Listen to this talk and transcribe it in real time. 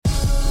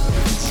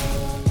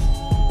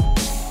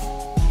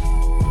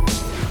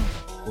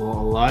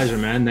Elijah,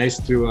 man. Nice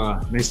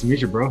to meet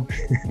you, bro.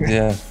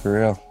 Yeah, for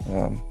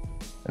real.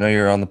 I know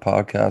you're on the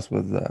podcast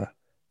with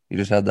you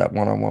just had that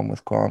one-on-one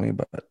with Kwame,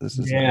 but this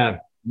is the Yeah,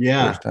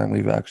 yeah, first time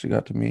we've actually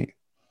got to meet.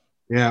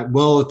 yeah.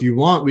 Well, if you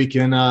want, we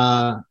can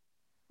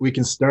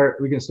start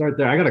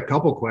there. I got a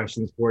couple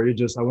questions for you.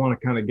 Just I want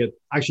to kind of get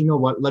actually, you know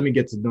what? Let me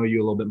get to know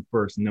you a little bit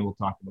first, and then we'll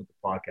talk about the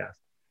podcast.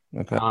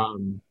 Okay.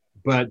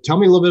 But tell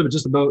me a little bit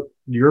just about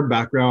your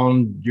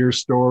background, your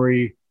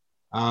story,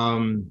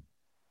 um,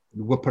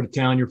 what part of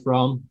town you're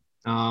from,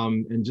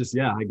 and just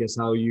yeah, I guess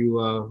how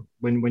you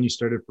when you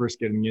started first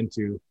getting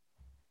into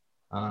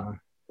uh,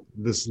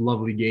 this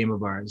lovely game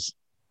of ours.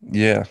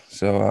 Yeah,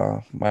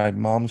 so my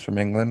mom's from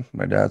England,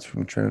 my dad's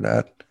from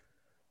Trinidad.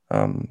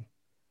 Um,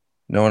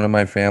 no one in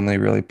my family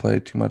really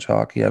played too much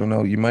hockey. I don't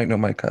know, you might know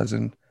my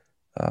cousin,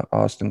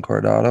 Austin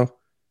Cordado.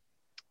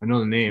 I know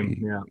the name.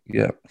 He, Yeah.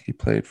 yeah, he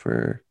played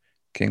for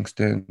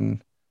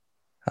Kingston,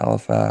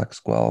 Halifax,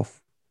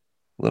 Guelph,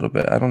 a little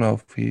bit. I don't know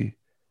if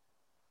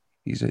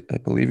I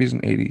believe he's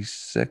an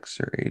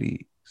 86 or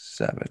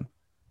 87.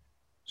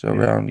 So Yeah.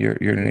 around you're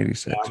an Yeah.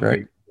 86, I'm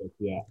right? big.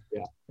 Yeah.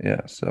 Yeah.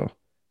 Yeah. So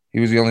he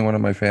was the only one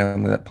in my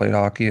family that played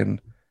hockey.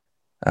 And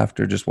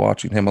after just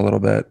watching him a little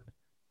bit,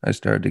 I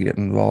started to get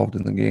involved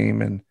in the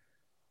game. And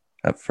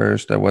at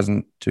first I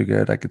wasn't too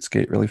good. I could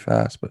skate really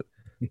fast, but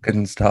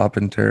couldn't stop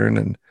and turn.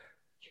 And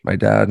my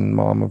dad and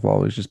mom have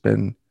always just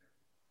been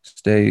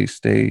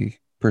stay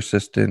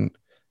persistent,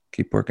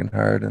 keep working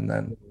hard. And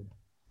then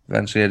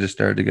eventually I just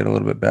started to get a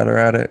little bit better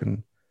at it.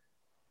 And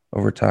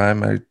over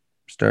time I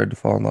started to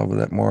fall in love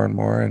with it more and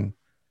more. And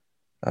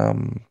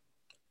um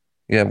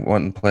yeah,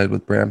 went and played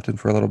with Brampton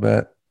for a little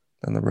bit,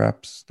 then the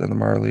Reps, then the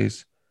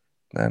Marlies,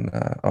 then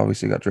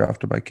obviously got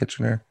drafted by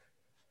Kitchener.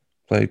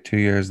 Played 2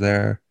 years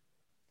there,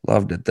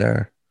 loved it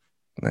there,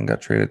 and then got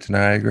traded to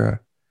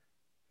Niagara,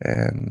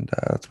 and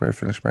that's where I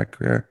finished my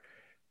career.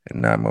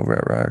 And now I'm over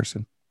at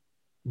Ryerson.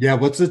 Yeah.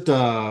 What's it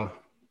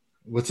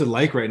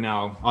like right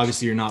now?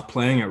 Obviously, you're not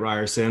playing at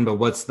Ryerson, but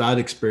what's that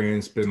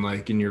experience been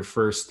like in your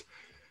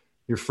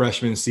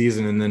freshman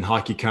season, and then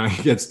hockey kind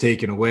of gets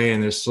taken away,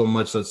 and there's so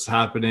much that's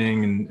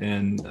happening,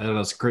 and I don't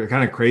know, it's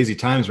kind of crazy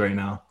times right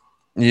now.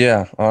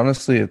 Yeah,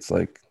 honestly, it's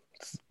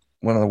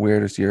one of the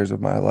weirdest years of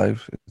my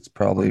life. It's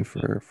probably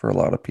for a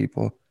lot of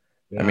people.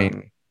 I Yeah.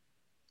 mean,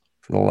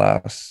 for the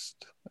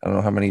last I don't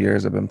know how many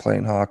years I've been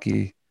playing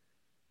hockey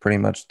pretty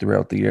much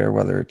throughout the year,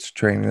 whether it's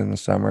training in the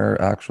summer,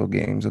 actual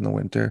games in the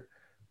winter.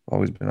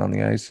 Always been on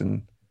the ice,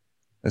 and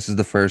this is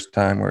the first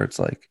time where it's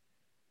like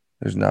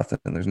there's nothing,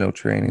 there's no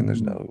training,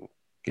 there's Mhm. no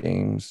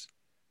games.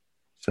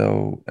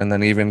 So, and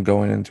then even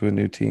going into a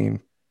new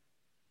team,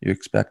 you're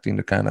expecting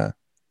to kind of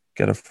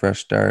get a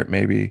fresh start,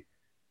 maybe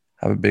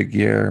have a big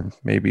year,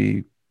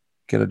 maybe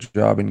get a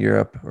job in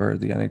Europe or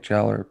the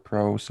NHL or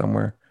pro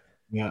somewhere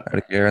Yeah. out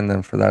of here, and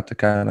then for that to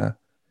kind of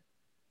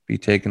be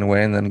taken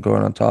away, and then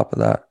going on top of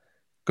that,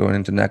 going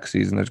into next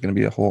season, there's going to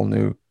be a whole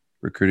new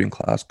recruiting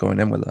class going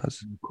in with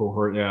us.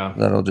 Cohort. Yeah.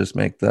 That'll just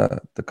make the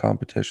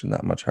competition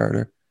that much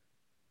harder.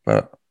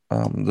 But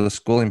the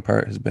schooling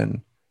part has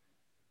been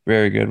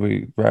very good.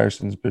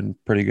 Ryerson's been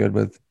pretty good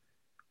with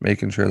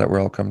making sure that we're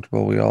all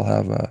comfortable. We all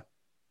have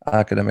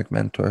academic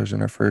mentors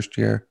in our first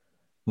year,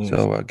 Nice.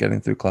 so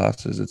getting through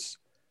classes, it's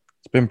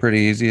been pretty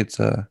easy. It's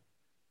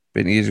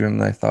been easier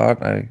than I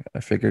thought. I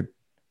figured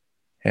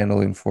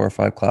handling 4 or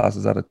 5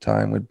 classes at a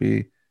time would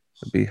be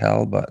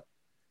hell, but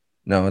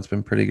no, it's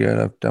been pretty good.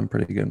 I've done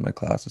pretty good in my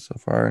classes so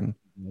far, and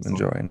I'm Awesome.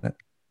 enjoying it.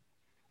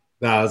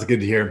 That's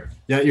good to hear.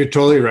 Yeah, you're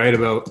totally right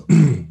about.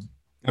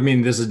 I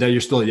mean, this is you're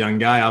still a young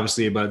guy,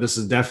 obviously, but this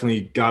has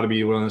definitely got to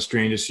be one of the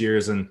strangest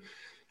years. And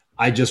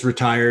I just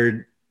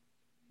retired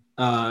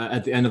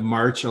at the end of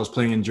March. I was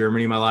playing in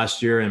Germany my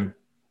last year, and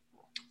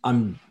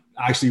I'm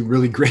actually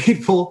really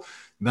grateful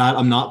that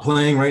I'm not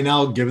playing right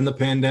now, given the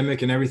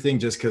pandemic and everything,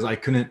 just because I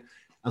couldn't,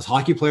 as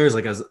hockey players,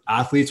 like as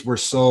athletes, we're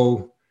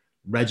so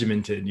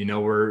regimented,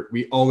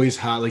 we always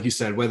have, like you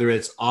said, whether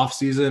it's off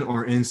season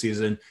or in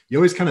season, you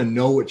always kind of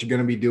know what you're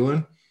going to be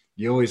doing.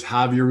 You always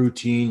have your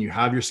routine, you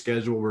have your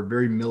schedule. We're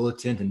very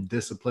militant and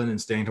disciplined and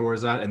staying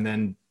towards that. And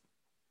then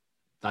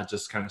that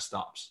just kind of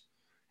stops.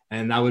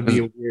 And that would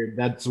be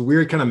that's a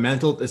weird kind of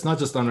mental. It's not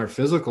just on our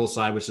physical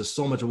side, which is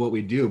so much of what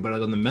we do, but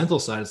on the mental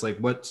side, it's like,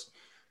 what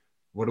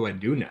do I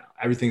do now?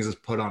 Everything's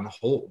just put on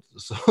hold.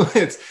 So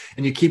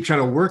and you keep trying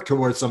to work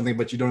towards something,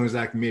 but you don't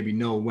exactly maybe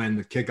know when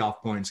the kickoff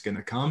point's going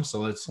to come.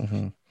 So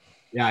Hmm.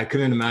 yeah, I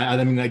couldn't imagine.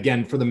 I mean,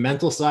 again, for the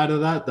mental side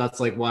of that,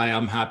 that's like why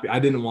I'm happy. I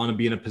didn't want to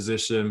be in a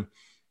position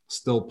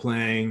still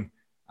playing,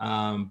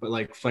 but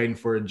like fighting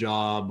for a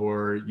job,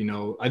 or,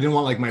 I didn't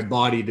want like my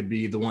body to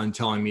be the one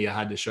telling me I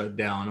had to shut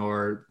down,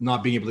 or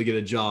not being able to get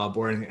a job,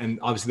 and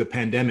obviously the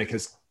pandemic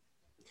has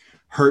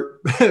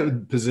hurt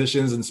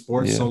positions in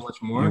sports Yeah, so much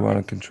you more.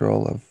 want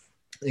control of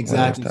whatever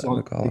Exactly. time to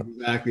So call it.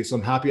 exactly. So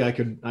I'm happy I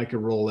could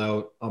roll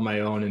out on my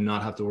own and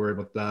not have to worry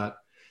about that.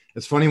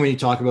 It's funny when you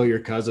talk about your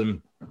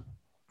cousin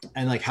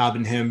and like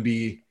having him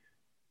be,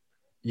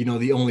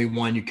 the only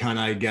one you kind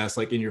of, I guess,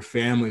 like in your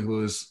family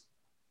who's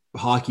a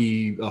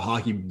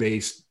hockey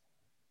based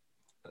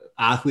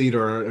athlete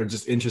or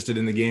just interested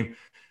in the game.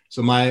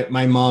 So my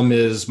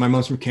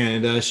mom's from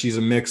Canada. She's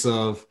a mix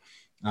of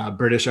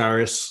British,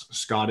 Irish,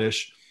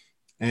 Scottish,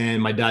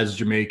 and my dad's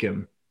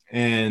Jamaican.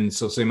 And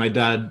so say my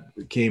dad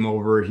came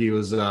over, he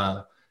was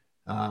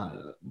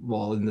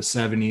well, in the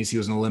 70s, he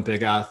was an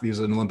Olympic athlete. He was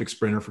an Olympic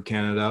sprinter for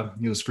Canada.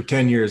 He was for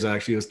 10 years,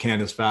 actually. He was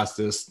Canada's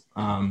fastest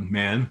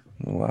man.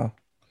 Oh, wow.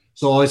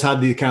 So always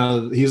had the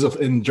kind of, he was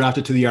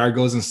drafted to the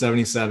Argos in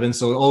 77.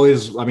 So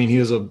always, I mean, he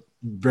was a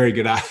very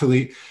good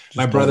athlete.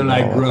 My brother and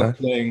I grew up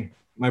playing,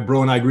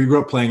 we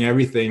grew up playing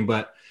everything.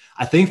 But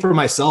I think for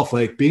myself,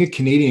 like being a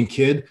Canadian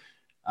kid,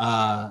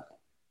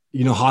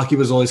 hockey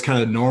was always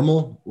kind of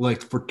normal,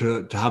 like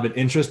to have an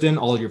interest in.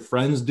 All your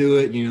friends do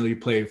it. You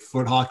play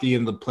foot hockey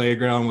in the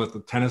playground with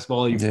the tennis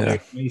ball. You play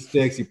ice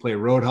sticks. You play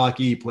road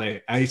hockey. You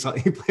play ice.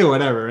 You play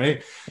whatever,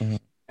 right? Mm-hmm.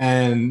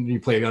 And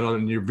you play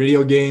on your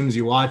video games.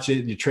 You watch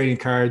it. You're trading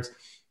cards.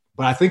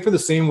 But I think for the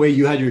same way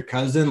you had your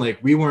cousin, like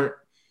we weren't.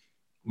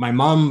 My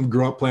mom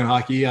grew up playing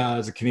hockey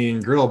as a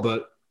Canadian girl,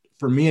 but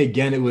for me,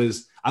 again,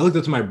 I looked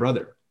up to my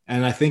brother.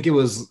 And I think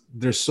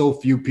there's so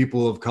few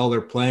people of color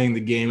playing the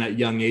game at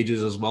young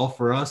ages as well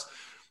for us.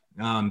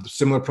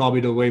 Similar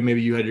probably to the way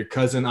maybe you had your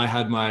cousin. I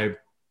had my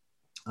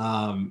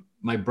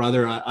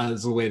brother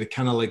as a way to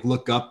kind of like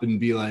look up and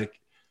be like,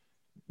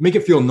 make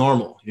it feel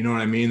normal. You know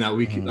what I mean? That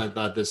we can,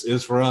 that this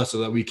is for us so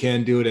that we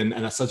can do it. And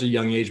at such a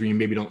young age where you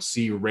maybe don't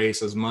see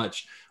race as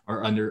much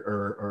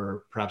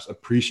or perhaps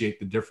appreciate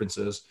the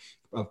differences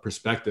of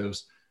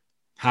perspectives,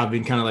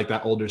 having kind of like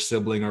that older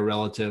sibling or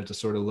relative to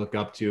sort of look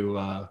up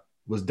to,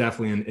 was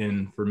definitely an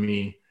in for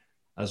me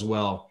as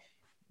well.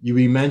 You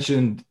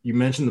mentioned the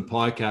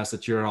podcast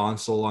that you're on,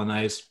 Soul on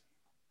Ice,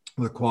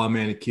 with Kwame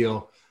and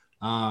Akil.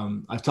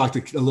 I've talked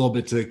a little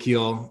bit to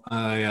Akil.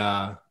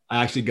 I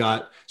actually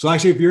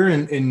if you're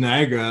in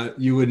Niagara,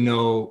 you would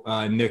know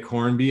Nick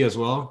Hornby as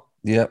well.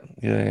 Yep.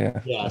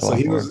 Yeah. So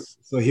he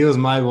was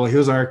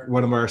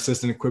one of our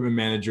assistant equipment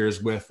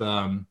managers with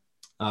when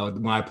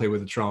I played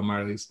with the Toronto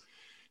Marlies.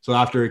 So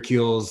after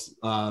Akil's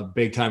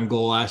big time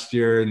goal last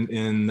year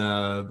in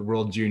the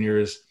World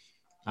Juniors,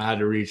 I had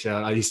to reach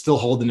out. He's still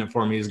holding it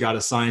for me. He's got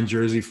a signed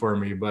jersey for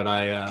me, but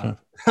I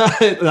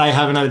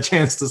haven't had a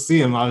chance to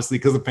see him, obviously,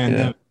 because of the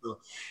pandemic. Yeah. So,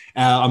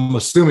 I'm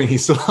assuming he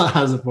still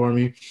has it for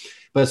me.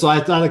 But so I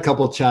had a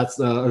couple of chats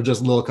or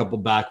just a little couple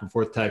back and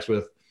forth texts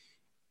with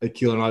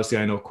Akil, and obviously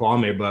I know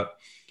Kwame, but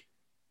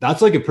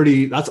that's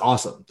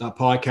awesome. That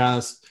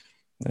podcast,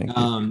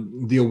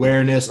 the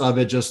awareness of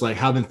it, just like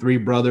having three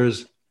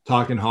brothers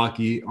talking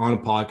hockey on a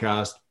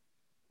podcast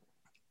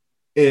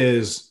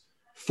is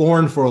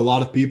foreign for a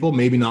lot of people,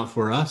 maybe not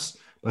for us,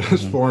 but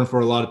it's foreign for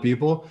a lot of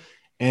people.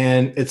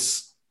 And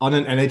it's on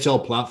an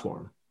NHL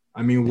platform.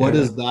 I mean, what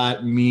does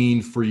that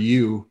mean for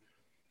you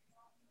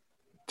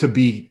to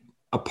be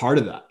a part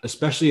of that,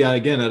 especially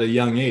at a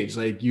young age?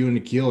 Like you and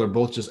Akil are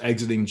both just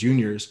exiting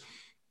juniors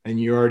and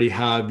you already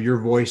have your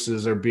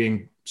voices are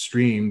being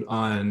streamed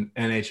on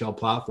NHL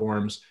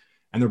platforms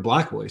and they're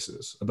Black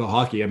voices about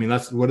hockey. I mean,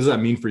 what does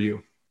that mean for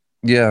you?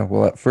 Yeah,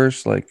 well, at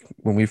first, like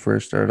when we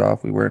first started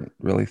off, we weren't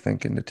really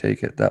thinking to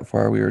take it that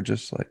far. We were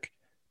just like,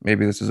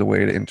 maybe this is a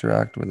way to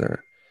interact with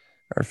our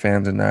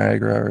fans in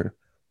Niagara or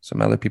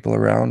some other people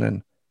around.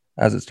 And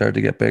as it started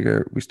to get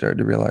bigger, we started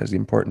to realize the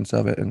importance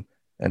of it and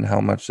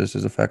how much this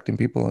is affecting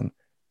people. And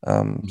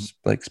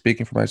like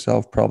speaking for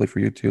myself, probably for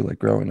you too, like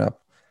growing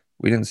up,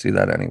 we didn't see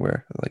that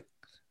anywhere. Like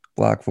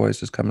Black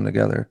voices coming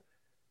together,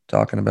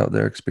 talking about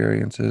their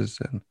experiences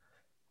and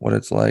what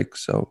it's like.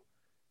 So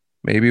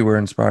maybe we're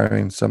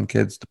inspiring some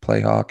kids to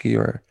play hockey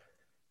or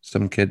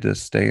some kid to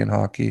stay in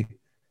hockey.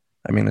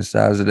 I mean, as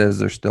sad as it is,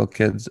 there's still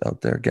kids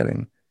out there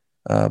getting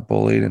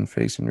bullied and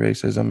facing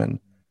racism. And,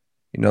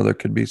 there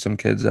could be some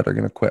kids that are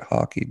going to quit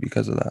hockey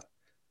because of that.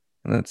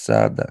 And it's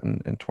sad that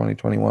in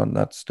 2021,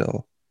 that's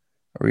still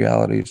a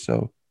reality.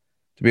 So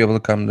to be able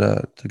to come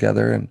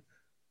together and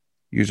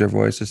use our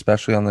voice,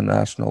 especially on the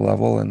national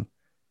level, and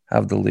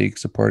have the league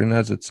supporting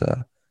us, it's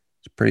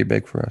pretty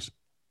big for us.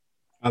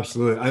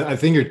 Absolutely. I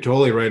think you're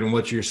totally right in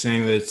what you're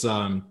saying. That it's,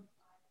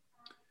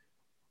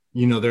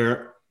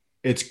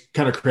 it's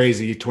kind of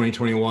crazy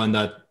 2021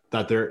 that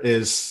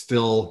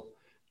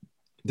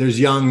there's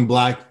young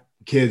Black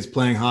kids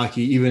playing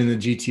hockey, even in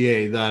the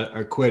GTA, that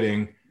are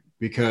quitting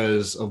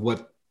because of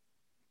what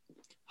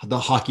the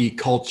hockey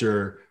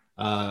culture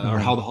or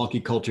how the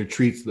hockey culture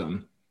treats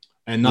them.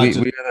 And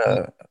we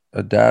had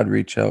a dad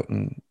reach out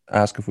and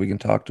ask if we can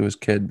talk to his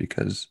kid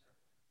because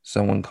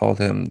someone called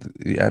him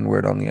the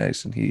N-word on the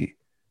ice and he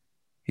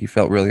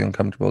felt really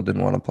uncomfortable,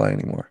 didn't want to play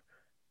anymore.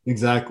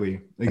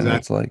 Exactly. And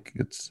it's like,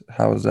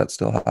 how is that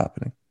still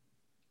happening?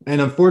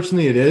 And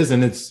unfortunately it is.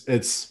 And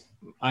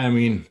I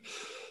mean,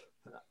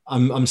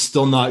 I'm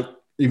still not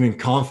even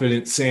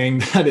confident saying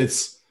that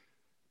it's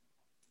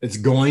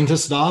going to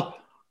stop.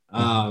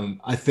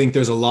 I think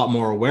there's a lot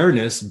more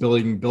awareness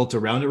built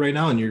around it right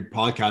now. And your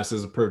podcast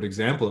is a perfect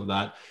example of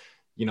that.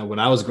 When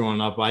I was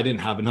growing up, I didn't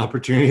have an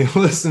opportunity to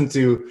listen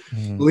to,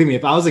 believe me,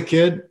 if I was a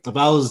kid, if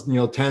I was,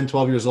 10,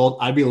 12 years old,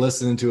 I'd be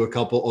listening to a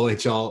couple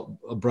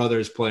OHL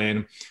brothers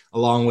playing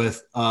along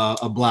with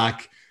a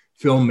Black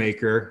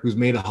filmmaker who's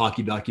made a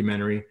hockey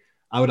documentary,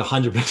 I would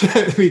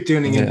 100% be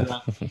tuning into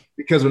Yeah. that.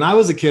 Because when I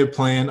was a kid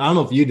playing, I don't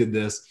know if you did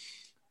this,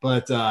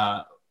 but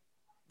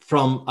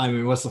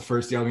what's the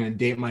first year? I'm going to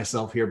date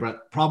myself here,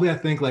 but probably I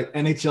think like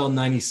NHL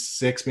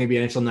 96, maybe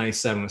NHL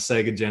 97 with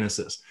Sega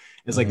Genesis.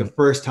 It's like the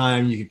first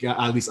time you could,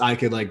 at least I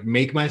could like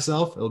make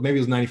myself, maybe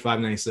it was 95,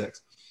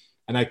 96.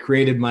 And I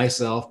created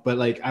myself, but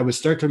like I would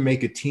start to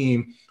make a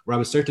team where I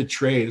would start to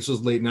trade. This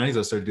was late 90s.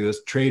 I started to do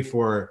this trade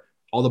for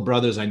all the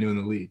brothers I knew in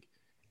the league.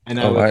 And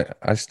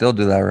I still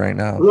do that right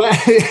now.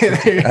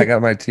 I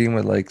got my team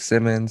with like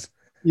Simmons.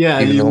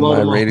 Yeah, Even you though load my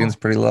them all. rating's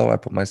pretty low, I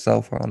put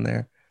myself on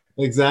there.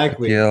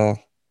 Exactly. Gil,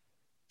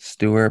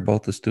 Stewart,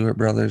 both the Stewart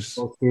brothers.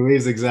 Both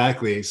Stewards,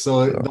 exactly.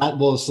 So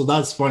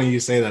that's funny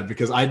you say that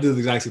because I do the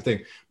exact same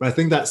thing. But I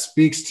think that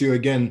speaks to,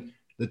 again,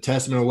 the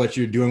testament of what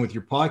you're doing with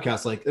your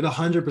podcast. Like it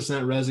 100%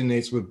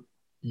 resonates with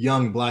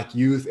young Black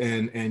youth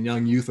and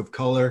young youth of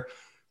color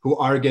who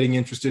are getting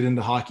interested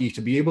into hockey,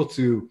 to be able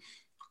to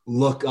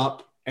look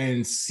up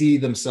and see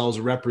themselves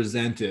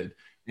represented,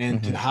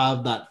 and to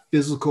have that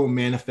physical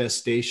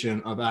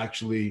manifestation of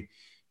actually,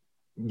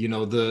 you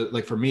know,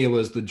 like for me, it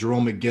was the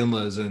Jerome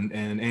McGinley's and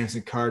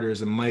Anson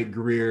Carter's and Mike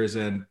Greer's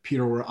and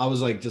Peter. I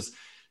was like just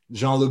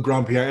Jean-Luc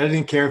Grandpierre. I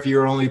didn't care if you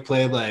were only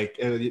played like,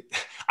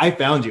 I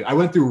found you. I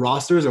went through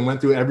rosters and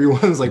went through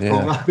everyone's like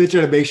profile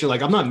picture to make sure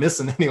like I'm not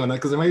missing anyone,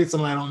 because there might be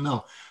someone I don't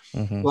know.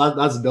 Well,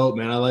 that's dope,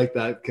 man. I like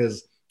that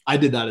because I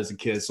did that as a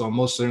kid. So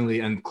most certainly,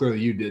 and clearly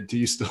you did too.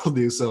 You still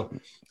do. So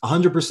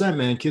 100%,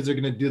 man, kids are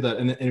going to do that.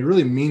 And it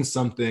really means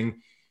something.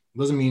 It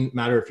doesn't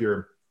matter if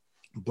you're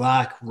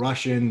Black,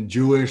 Russian,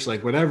 Jewish,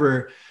 like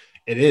whatever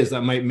it is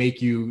that might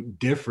make you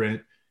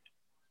different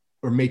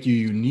or make you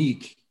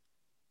unique.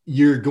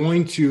 You're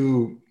going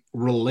to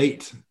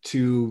relate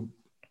to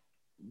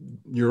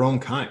your own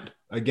kind.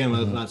 Again,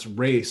 whether that's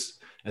race,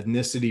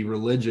 ethnicity,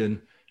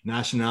 religion,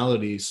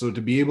 nationality. So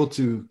to be able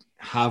to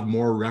have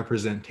more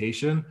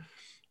representation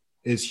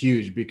is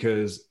huge,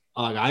 because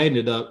I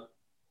ended up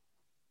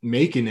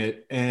making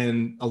it,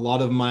 and a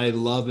lot of my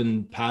love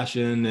and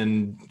passion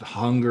and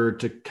hunger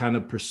to kind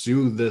of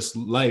pursue this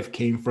life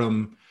came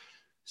from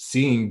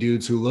seeing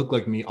dudes who look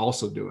like me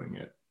also doing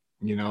it.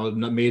 You know, it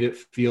made it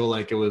feel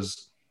like it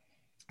was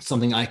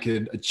something I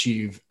could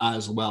achieve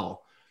as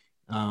well.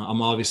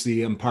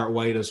 I'm part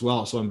white as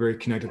well, so I'm very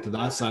connected to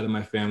that side of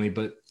my family,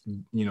 but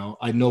you know,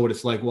 I know what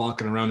it's like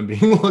walking around and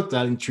being looked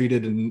at and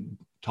treated and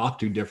talked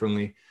to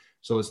differently.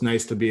 So it's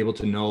nice to be able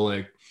to know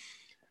like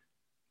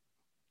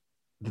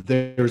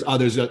there's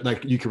others that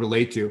like you can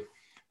relate to.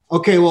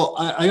 Okay, well,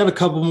 I got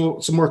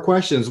some more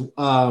questions.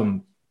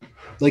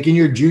 Like in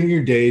your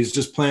junior days,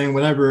 just playing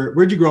whatever.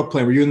 Where'd you grow up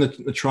playing? Were you in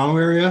the Toronto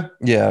area?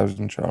 Yeah, I was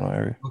in Toronto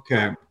area.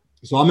 Okay,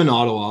 so I'm in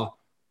Ottawa.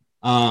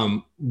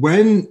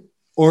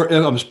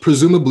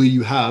 Presumably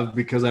you have,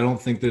 because I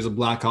don't think there's a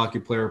Black hockey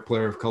player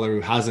of color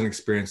who hasn't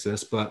experienced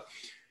this. But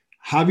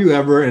have you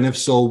ever, and if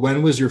so,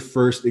 when was your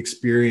first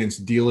experience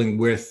dealing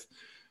with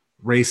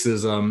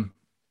racism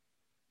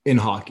in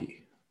hockey?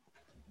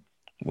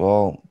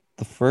 Well,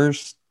 the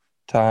first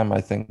time,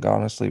 I think,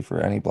 honestly, for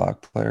any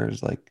Black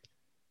players, like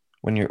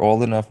when you're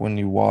old enough, when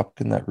you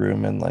walk in that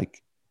room and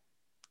like,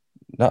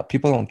 not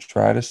people don't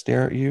try to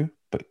stare at you,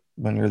 but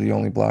when you're the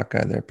only Black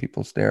guy there,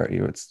 people stare at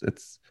you.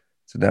 It's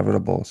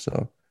inevitable.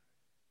 So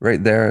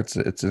right there,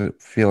 it's a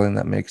feeling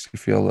that makes you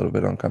feel a little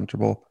bit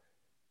uncomfortable.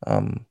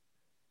 But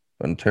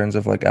in terms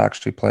of like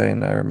actually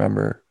playing, I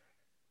remember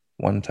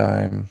one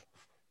time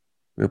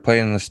we were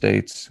playing in the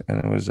States, and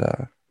it was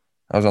I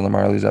was on the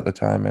Marlies at the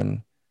time,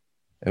 and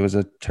it was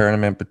a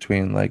tournament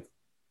between like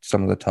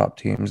some of the top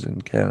teams in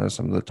Canada,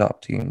 some of the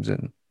top teams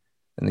in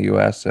the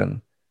US.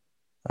 And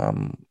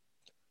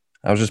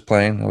I was just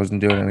playing. I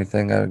wasn't doing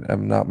anything.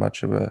 I'm not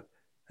much of a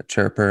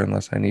chirper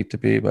unless I need to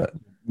be, but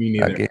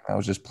that game I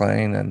was just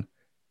playing,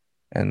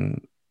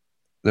 and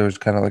there was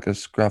kind of like a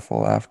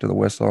scruffle after the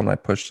whistle, and I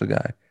pushed the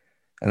guy,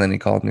 and then he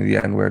called me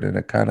the N-word, and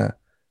it kind of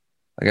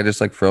like I just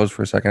like froze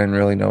for a second. I didn't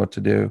really know what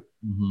to do.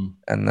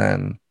 And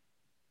then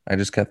I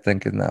just kept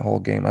thinking that whole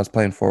game. I was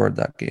playing forward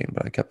that game,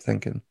 but I kept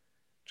thinking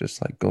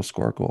just like go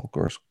score a goal,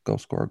 go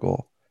score a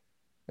goal.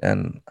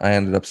 And I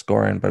ended up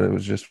scoring, but it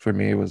was just, for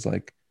me, it was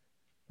like,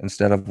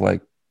 instead of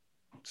like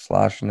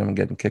slashing him and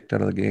getting kicked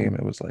out of the game,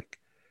 it was like,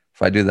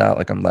 if I do that,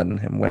 like I'm letting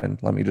him win.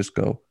 Let me just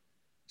go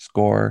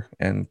score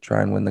and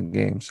try and win the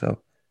game.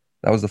 So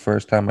that was the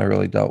first time I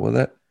really dealt with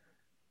it.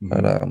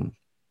 But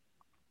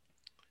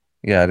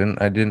yeah,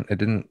 it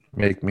didn't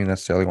make me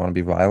necessarily want to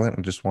be violent.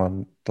 I just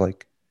wanted to,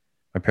 like,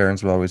 my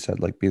parents have always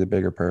said, like, be the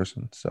bigger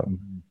person. So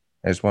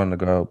I just wanted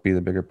to go be the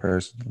bigger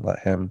person, let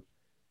him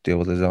deal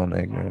with his own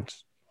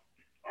ignorance.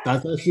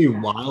 That's actually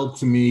wild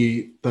to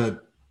me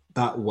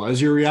that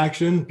was your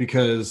reaction,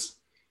 because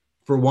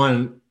for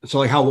one, so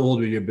like how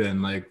old would you have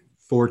been? Like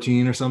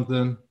 14 or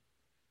something?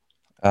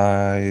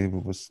 I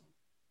was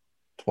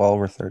 12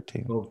 or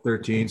 13. 12,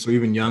 13, so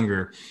even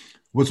younger.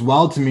 What's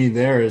wild to me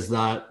there is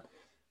that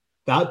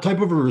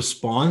type of a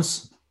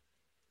response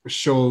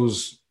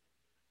shows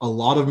a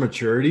lot of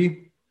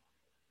maturity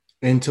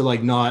into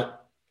like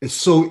not it's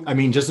so, I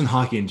mean, just in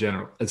hockey in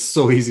general, it's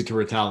so easy to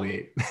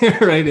retaliate,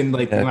 right? And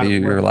like, no Yeah, matter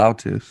you're what, allowed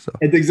to. So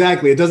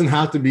exactly. It doesn't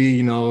have to be,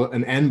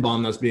 an N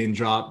bomb that's being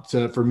dropped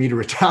for me to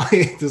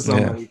retaliate to yeah.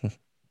 somebody,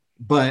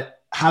 but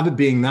have it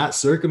being that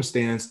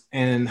circumstance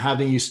and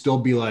having you still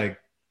be like,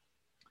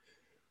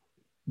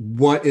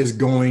 what is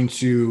going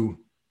to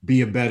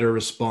be a better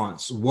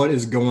response? What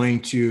is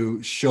going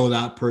to show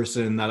that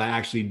person that I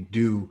actually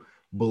do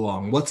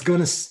belong? What's going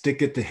to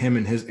stick it to him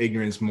and his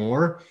ignorance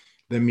more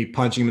than me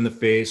punching him in the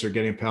face or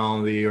getting a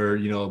penalty or,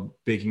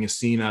 making a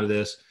scene out of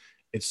this?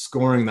 It's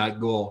scoring that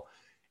goal.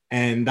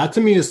 And that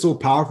to me is so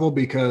powerful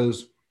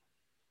because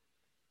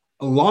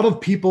a lot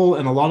of people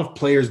and a lot of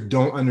players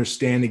don't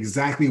understand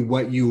exactly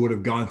what you would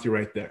have gone through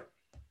right there.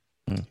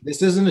 Mm.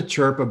 This isn't a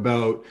chirp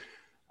about,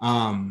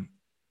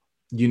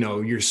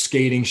 your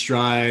skating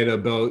stride,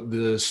 about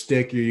the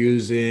stick you're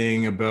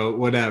using, about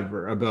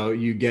whatever, about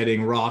you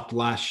getting rocked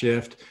last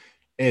shift.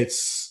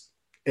 It's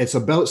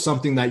about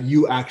something that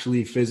you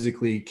actually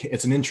physically,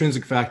 it's an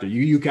intrinsic factor.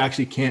 You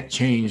actually can't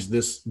change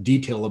this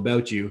detail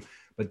about you,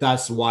 but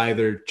that's why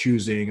they're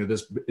choosing, or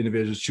this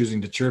individual is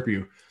choosing to chirp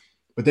you.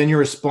 But then your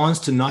response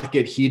to not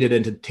get heated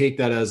and to take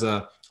that as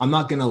I'm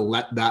not going to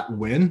let that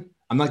win.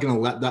 I'm not going to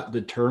let that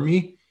deter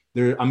me.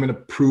 I'm going to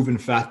prove, in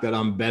fact, that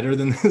I'm better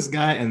than this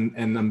guy, and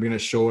I'm going to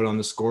show it on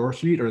the score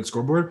sheet or the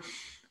scoreboard.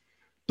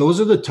 Those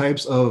are the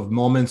types of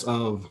moments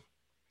of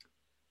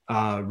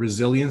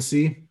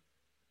resiliency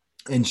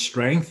and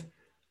strength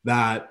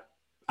that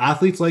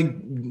athletes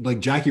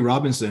like Jackie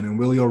Robinson and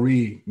Willie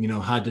O'Ree,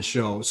 had to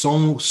show.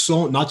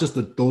 So not just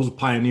those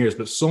pioneers,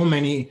 but so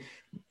many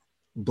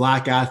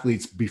Black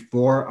athletes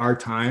before our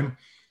time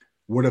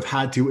would have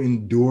had to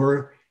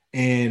endure,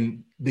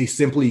 and they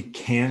simply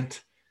can't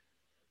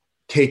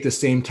take the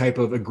same type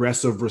of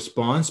aggressive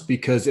response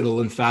because it'll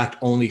in fact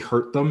only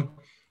hurt them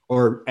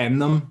or end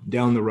them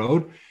down the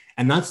road.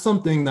 And that's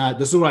something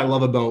this is what I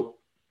love about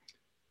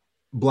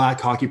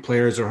Black hockey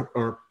players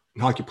or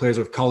hockey players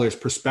of colors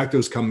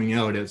perspectives coming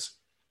out, is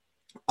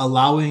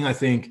allowing, I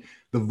think,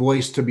 the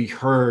voice to be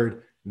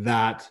heard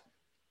that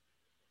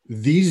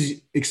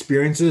these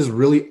experiences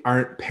really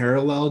aren't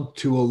paralleled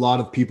to a lot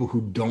of people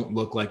who don't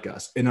look like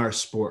us in our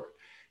sport.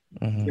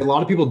 Mm-hmm. A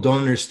lot of people don't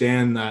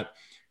understand that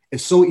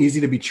it's so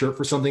easy to be chirped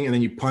for something and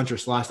then you punch or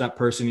slash that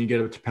person, you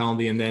get a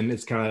penalty, and then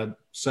it's kind of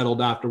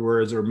settled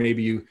afterwards, or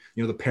maybe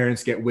the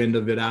parents get wind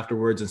of it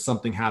afterwards and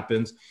something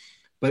happens.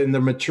 But in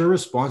the mature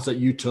response that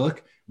you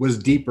took was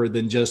deeper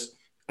than just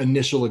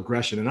initial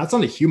aggression. And that's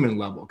on a human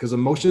level, because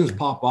emotions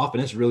pop off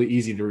and it's really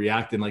easy to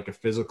react in like a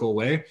physical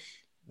way.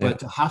 But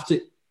to have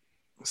to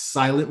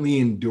silently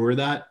endure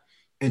that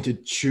and to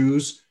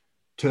choose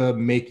to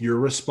make your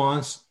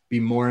response be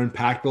more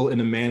impactful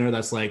in a manner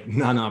that's like,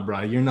 no,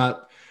 bro, you're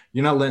not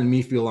letting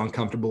me feel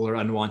uncomfortable or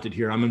unwanted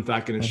here. I'm in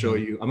fact going to show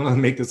you, I'm going to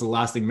make this a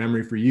lasting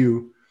memory for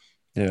you.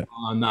 Yeah.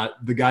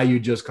 Not the guy you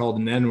just called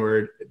an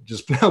N-word,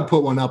 just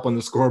put one up on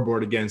the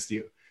scoreboard against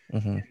you.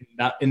 Mm-hmm.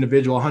 That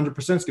individual 100%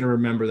 is going to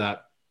remember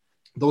that.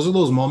 Those are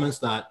those moments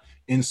that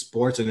in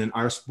sports and in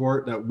our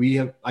sport that we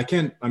have, I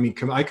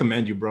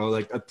commend you, bro.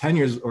 Like 12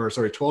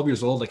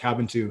 years old, like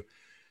having to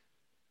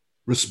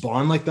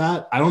respond like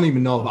that. I don't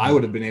even know if I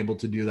would have been able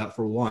to do that,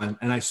 for one.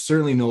 And I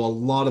certainly know a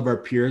lot of our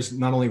peers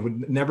not only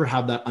would never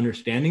have that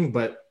understanding,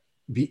 but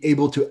be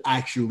able to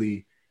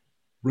actually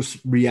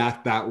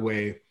react that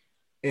way.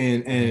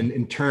 And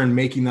in turn,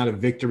 making that a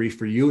victory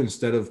for you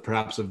instead of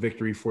perhaps a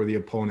victory for the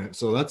opponent.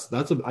 So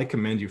I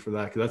commend you for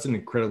that, because that's an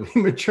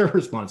incredibly mature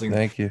response.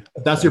 Thank you.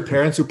 If that's your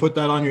parents who put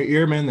that on your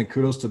ear, man, then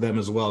kudos to them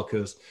as well.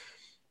 Because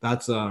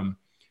that's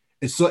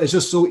it's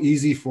just so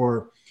easy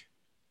for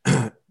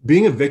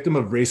being a victim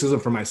of racism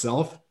for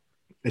myself.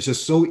 It's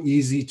just so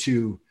easy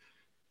you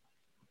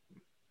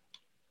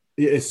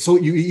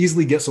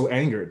easily get so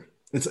angered.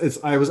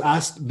 I was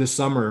asked this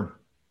summer,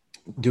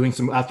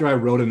 after I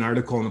wrote an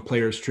article in the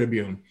Players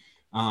Tribune,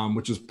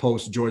 which was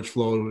post George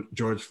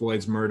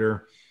Floyd's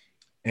murder,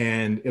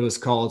 and it was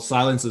called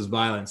 "Silence is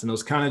Violence," and it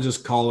was kind of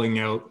just calling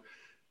out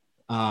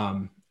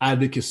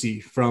advocacy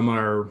from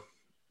a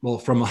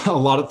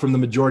lot from the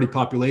majority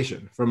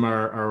population, from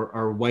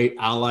our white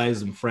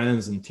allies and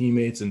friends and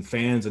teammates and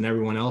fans and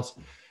everyone else,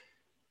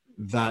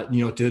 that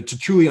to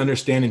truly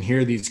understand and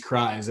hear these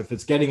cries. If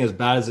it's getting as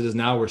bad as it is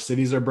now, where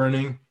cities are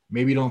burning,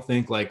 maybe don't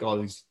think like,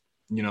 oh, these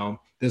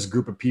this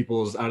group of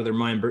people is out of their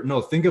mind. But no,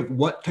 think of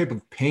what type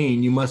of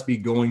pain you must be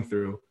going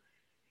through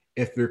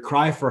if your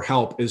cry for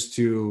help is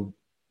to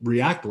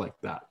react like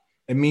that.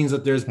 It means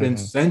that there's been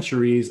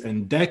centuries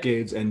and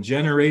decades and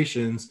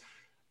generations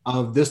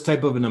of this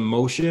type of an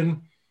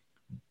emotion,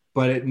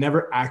 but it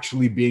never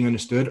actually being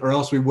understood, or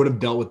else we would have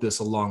dealt with this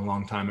a long,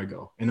 long time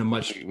ago.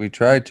 We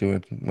tried to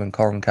when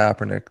Colin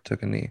Kaepernick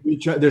took a knee.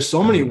 There's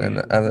so many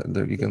ways.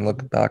 And you can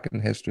look back in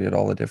history at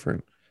all the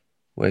different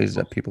ways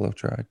that people have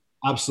tried.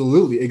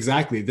 Absolutely.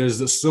 Exactly. There's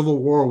the Civil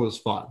War was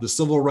fought, the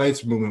Civil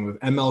Rights Movement with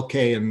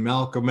MLK and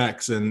Malcolm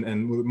X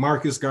and with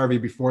Marcus Garvey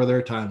before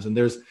their times. And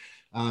there's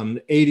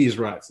 80s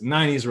riots,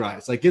 90s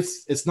riots. Like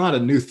it's not a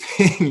new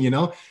thing,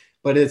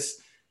 but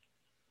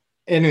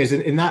anyways,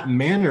 in that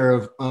manner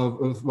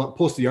of what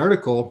post the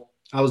article,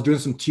 I was doing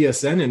some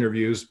TSN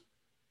interviews,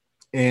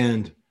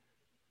 and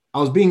I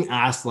was being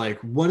asked, like,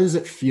 what does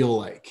it feel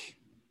like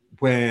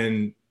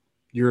when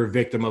you're a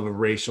victim of a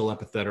racial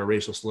epithet or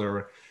racial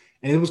slur?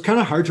 And it was kind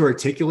of hard to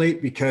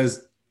articulate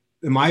because,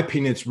 in my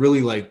opinion, it's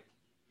really like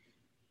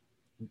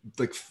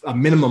a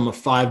minimum of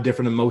 5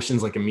 different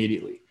emotions, like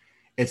immediately.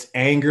 It's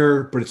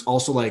anger, but it's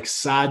also like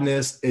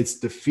sadness, it's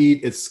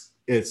defeat, it's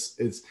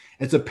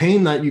a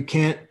pain that you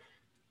can't,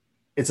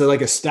 it's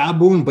like a stab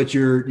wound, but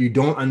you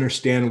don't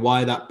understand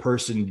why that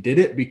person did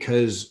it,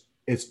 because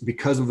it's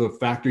because of a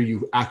factor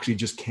you actually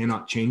just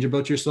cannot change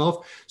about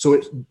yourself. So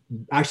it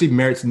actually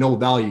merits no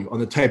value on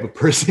the type of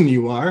person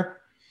you are,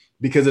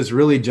 because it's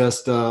really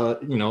just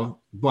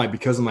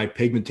because of my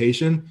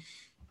pigmentation,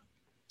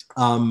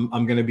 I'm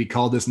going to be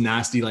called this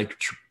nasty, like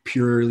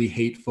purely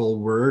hateful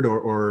word,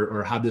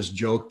 or have this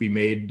joke be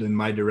made in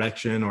my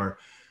direction, or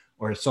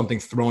something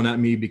thrown at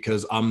me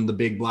because I'm the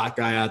big black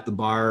guy at the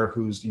bar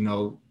who's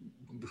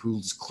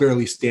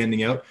clearly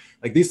standing out.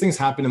 Like, these things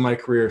happen in my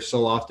career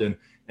so often,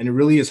 and it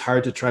really is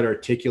hard to try to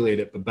articulate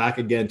it. But back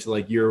again to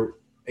like your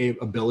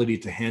ability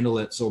to handle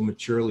it so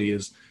maturely,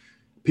 is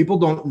people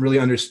don't really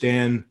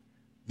understand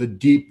the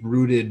deep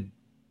rooted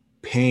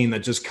pain that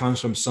just comes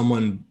from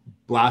someone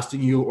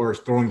blasting you or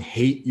throwing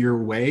hate your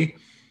way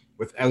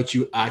without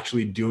you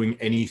actually doing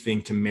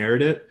anything to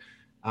merit it.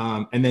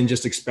 And then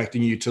just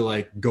expecting you to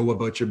like go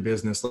about your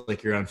business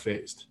like you're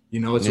unfazed.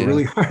 It's a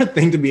really hard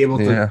thing to be able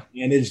to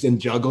manage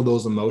and juggle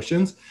those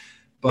emotions,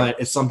 but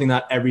it's something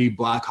that every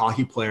black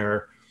hockey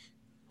player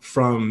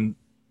from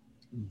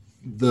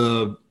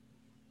the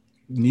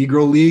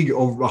Negro League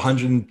over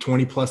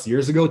 120 plus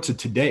years ago to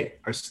today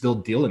are still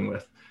dealing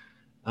with.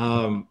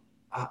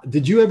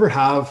 Did you ever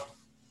have,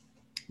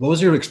 what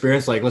was your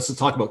experience like? Let's just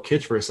talk about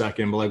Kitch for a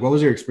second, but like, what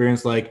was your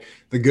experience like,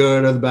 the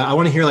good or the bad? I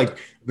want to hear like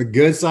the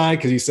good side,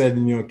 because you said,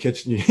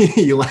 Kitch,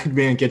 you liked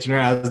being in Kitchener,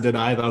 as did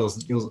I. Thought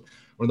it was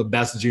one of the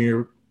best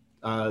junior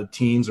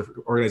teams or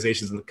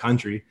organizations in the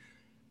country.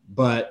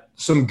 But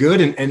some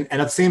good, and at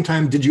the same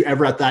time, did you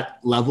ever at that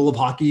level of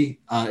hockey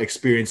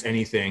experience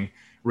anything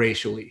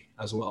racially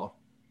as well?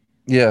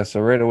 Yeah, so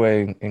right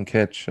away in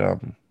Kitch,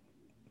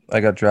 I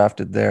got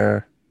drafted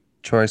there.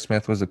 Troy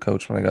Smith was the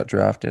coach when I got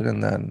drafted,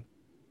 and then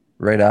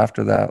right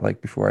after that,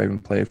 like before I even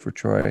played for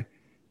Troy,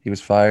 he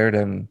was fired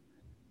and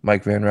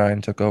Mike Van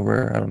Ryn took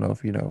over. I don't know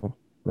if you know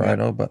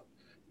Rhino, but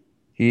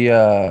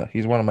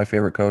he's one of my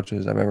favorite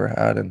coaches I've ever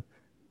had, and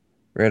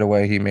right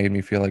away he made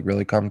me feel like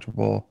really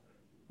comfortable.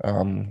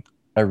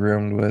 I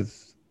roomed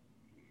with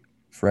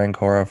Frank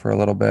Hora for a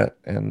little bit,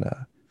 and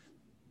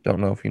don't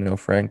know if you know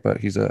Frank, but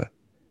he's a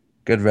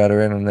good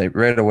veteran, and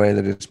right away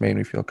they just made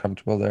me feel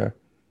comfortable there.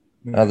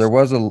 Nice. There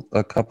was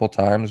a couple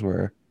times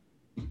where,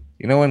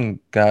 when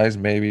guys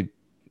maybe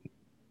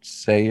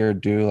say or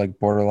do like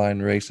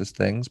borderline racist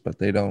things, but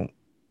they don't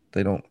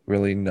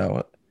really know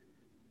it.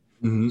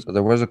 Mm-hmm. So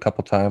there was a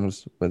couple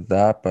times with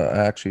that, but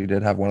I actually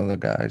did have one of the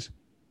guys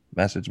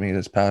message me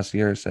this past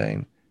year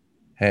saying,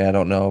 "Hey, I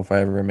don't know if I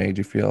ever made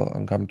you feel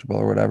uncomfortable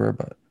or whatever,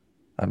 but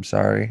I'm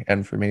sorry."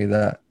 And for me,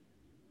 that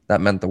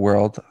meant the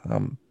world.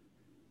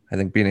 I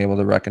think being able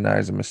to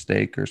recognize a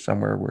mistake or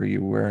somewhere where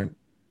you weren't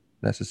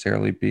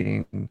necessarily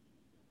being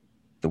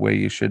the way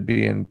you should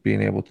be, and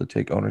being able to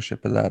take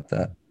ownership of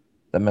that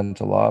meant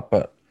a lot.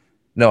 But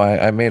no,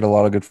 I made a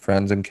lot of good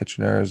friends in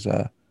Kitchener's.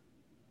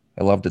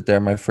 I loved it there.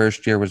 My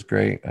first year was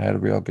great. I had a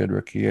real good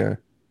rookie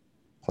year,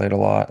 played a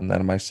lot. And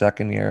then my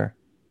second year,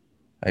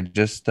 I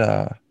just,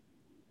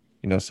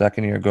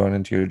 second year going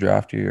into your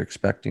draft year, you're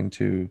expecting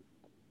to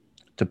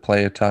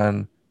play a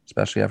ton,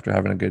 especially after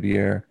having a good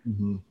year.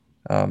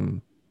 Mm-hmm.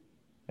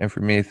 And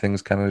for me,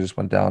 things kind of just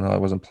went downhill. I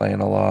wasn't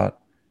playing a lot.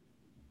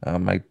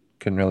 I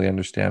couldn't really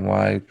understand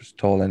why. I was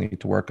told I need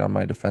to work on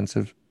my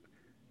defensive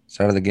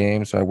side of the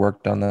game. So I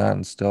worked on that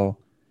and still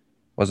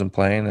wasn't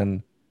playing.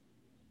 And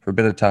for a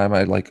bit of time,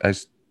 I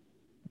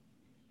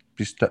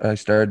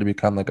started to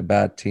become like a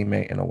bad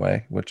teammate in a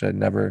way, which I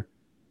never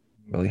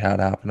really had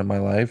happen in my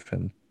life.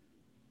 And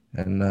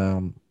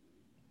it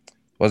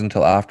wasn't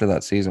until after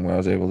that season where I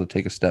was able to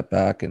take a step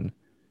back and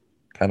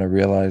kind of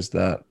realize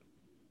that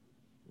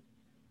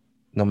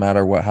no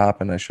matter what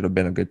happened, I should have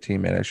been a good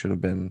teammate. I should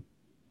have been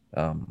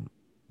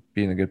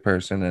being a good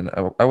person. And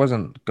I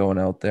wasn't going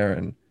out there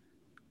and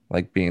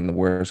like being the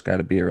worst guy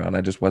to be around.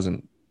 I just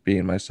wasn't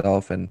being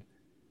myself. And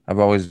I've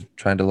always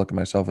tried to look at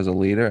myself as a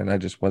leader, and I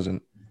just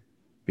wasn't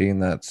being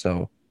that.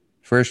 So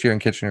first year in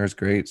Kitchener was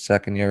great.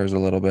 Second year was a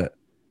little bit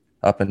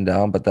up and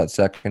down, but that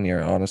second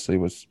year honestly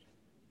was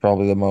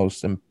probably the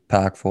most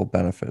impactful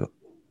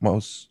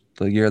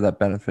the year that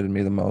benefited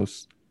me the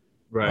most.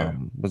 Right.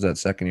 Was that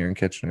second year in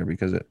Kitchener,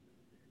 because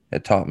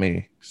it taught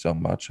me so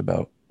much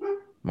about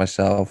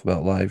myself,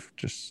 about life,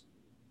 just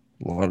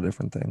a lot of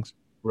different things.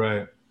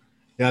 Right.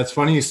 Yeah, it's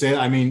funny you say that.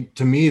 I mean,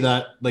 to me,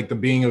 that like the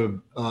being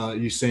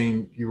you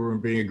saying you were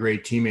being a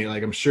great teammate,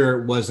 like I'm sure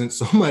it wasn't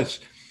so much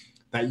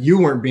that you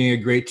weren't being a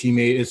great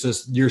teammate. It's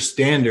just your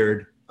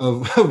standard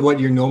of what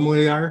you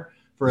normally are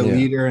for a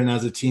leader and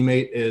as a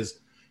teammate is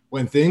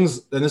when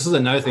things, and this is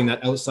another thing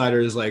that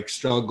outsiders like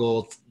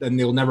struggle and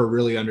they'll never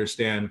really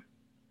understand.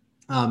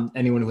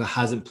 Anyone who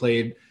hasn't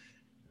played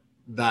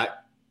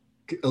that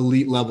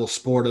elite level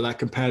sport or that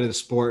competitive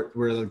sport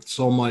where like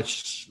so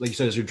much, like you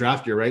said, as your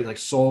draft year, right? Like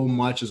so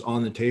much is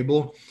on the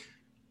table.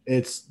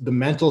 It's the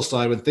mental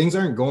side when things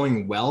aren't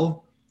going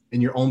well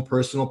in your own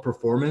personal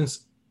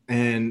performance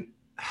and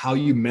how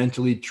you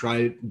mentally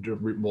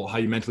how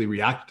you mentally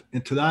react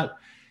into that.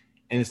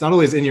 And it's not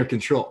always in your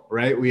control,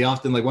 right? We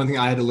often, like, one thing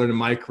I had to learn in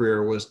my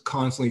career was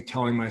constantly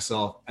telling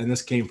myself, and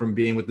this came from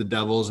being with the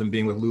Devils and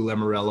being with Lou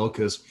Lamoriello,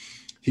 because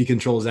he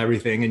controls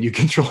everything and you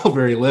control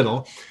very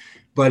little.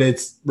 But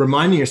it's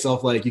reminding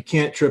yourself, like, you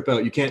can't trip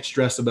out, you can't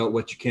stress about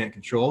what you can't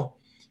control.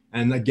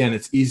 And again,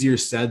 it's easier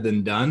said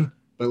than done,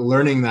 but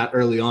learning that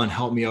early on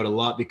helped me out a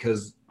lot,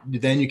 because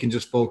then you can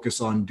just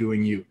focus on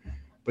doing you.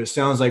 But it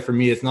sounds like for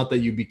me, it's not that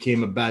you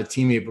became a bad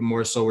teammate, but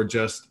more so we're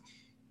just,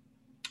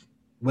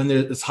 when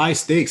it's high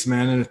stakes,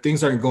 man, and if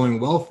things aren't going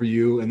well for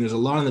you and there's a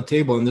lot on the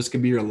table and this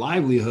could be your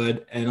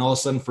livelihood, and all of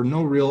a sudden for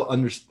no real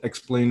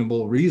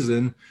explainable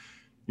reason,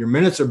 your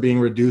minutes are being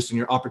reduced and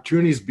your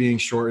opportunities being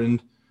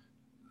shortened,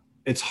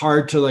 it's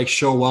hard to like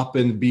show up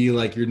and be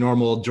like your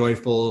normal,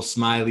 joyful,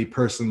 smiley,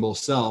 personable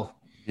self.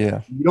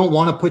 Yeah. You don't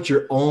want to put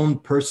your own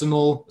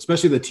personal,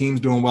 especially the team's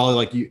doing well.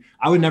 Like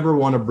I would never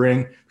want to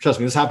bring, trust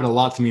me, this happened a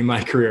lot to me in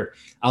my career.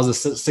 I was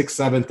a 6th,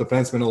 7th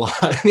defenseman a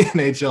lot in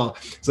the NHL.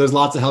 So there's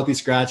lots of healthy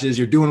scratches.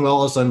 You're doing well,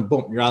 all of a sudden,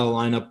 boom, you're out of the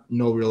lineup.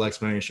 No real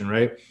explanation,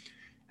 right?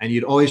 And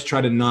you'd always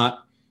try to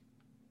not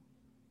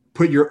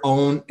put your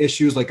own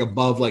issues like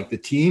above like the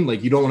team.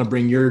 Like you don't want to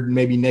bring your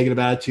maybe negative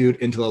attitude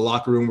into the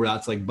locker room where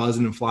that's like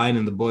buzzing and flying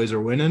and the boys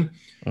are winning.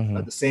 Mm-hmm.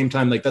 At the same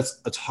time, like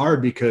that's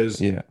hard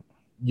because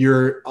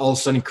you're all of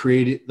a sudden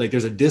creating, like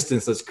there's a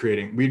distance that's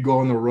creating. We'd go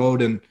on the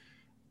road and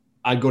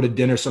I'd go to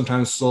dinner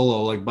sometimes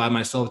solo, like by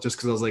myself, just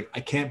because I was like,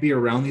 I can't be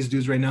around these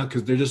dudes right now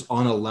because they're just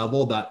on a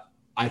level that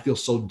I feel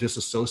so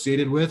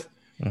disassociated with.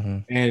 Mm-hmm.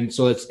 And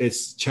so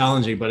it's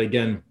challenging. But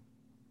again,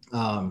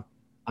 I'm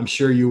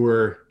sure you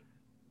were.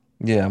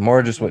 Yeah,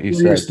 more just what you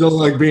said. You're still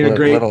like being a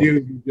great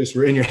dude. You just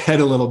were in your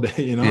head a little bit,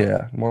 you know?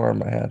 Yeah, more in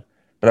my head.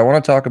 But I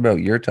want to talk about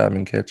your time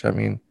in Kitch. I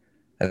mean,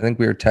 I think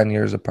we were 10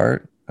 years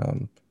apart.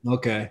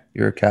 Okay.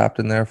 You were a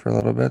captain there for a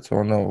little bit, so I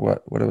don't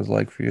know what it was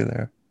like for you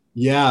there.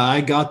 Yeah,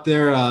 I got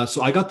there.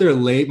 So I got there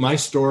late. My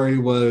story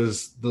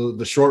was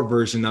the short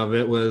version of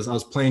it was I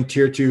was playing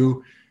tier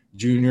 2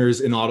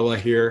 juniors in Ottawa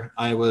here.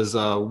 I was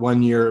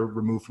 1 year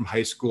removed from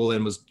high school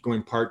and was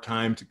going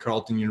part-time to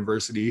Carleton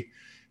University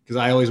because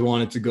I always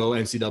wanted to go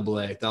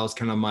NCAA. That was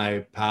kind of my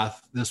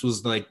path. This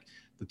was like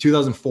the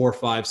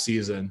 2004-05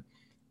 season,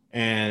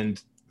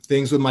 and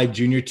things with my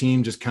junior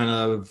team just kind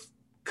of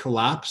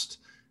collapsed.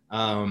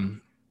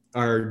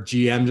 Our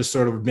GM just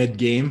sort of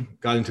mid-game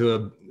got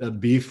into a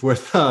beef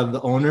with the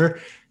owner,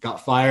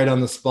 got fired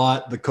on the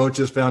spot. The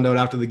coaches found out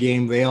after the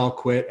game, they all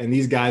quit. And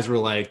these guys were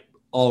like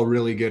all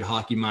really good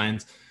hockey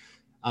minds.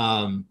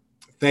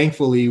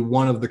 Thankfully,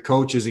 one of the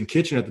coaches in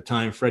Kitchener at the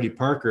time, Freddie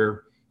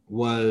Parker,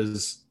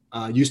 was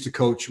used to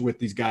coach with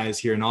these guys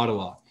here in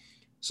Ottawa.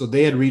 So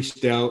they had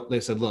reached out. They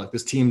said, look,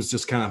 this team's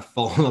just kind of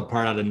falling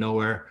apart out of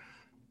nowhere.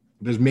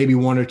 There's maybe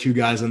 1 or 2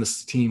 guys on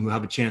this team who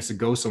have a chance to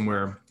go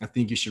somewhere. I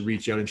think you should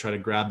reach out and try to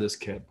grab this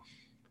kid.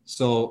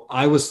 So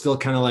I was still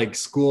kind of like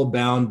school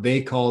bound.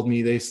 They called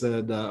me. They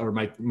said, or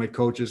my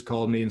coaches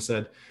called me and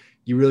said,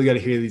 you really got to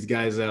hear these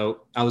guys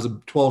out. I was a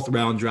 12th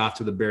round draft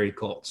to the Barrie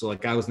Colts. So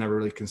like I was never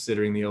really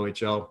considering the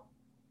OHL.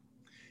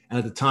 And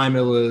at the time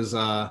it was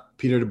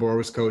Peter DeBoer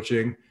was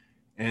coaching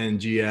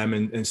and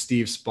GM and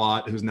Steve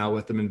Spott, who's now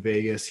with them in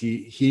Vegas.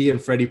 He and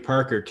Freddie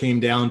Parker came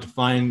down to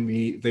find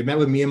me. They met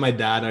with me and my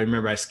dad. I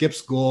remember I skipped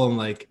school and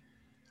like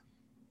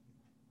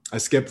I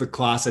skipped the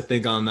class, I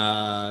think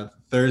on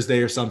Thursday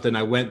or something.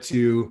 I went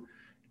to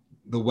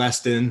the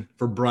Westin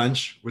for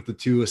brunch with the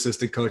 2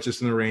 assistant coaches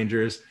from the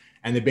Rangers.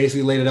 And they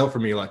basically laid it out for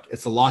me. Like,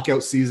 it's the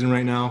lockout season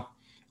right now.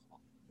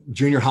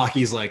 Junior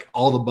hockey is like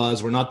all the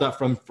buzz. We're not that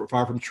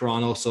far from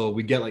Toronto. So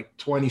we get like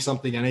 20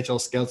 something NHL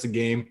scouts a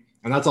game.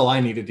 And that's all I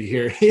needed to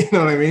hear. You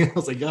know what I mean? I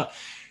was like, yeah.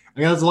 I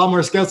mean, there's a lot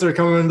more scouts that are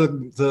coming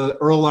into the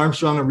Earl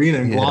Armstrong Arena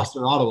in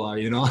Gloucester, Ottawa,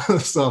 you know?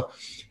 So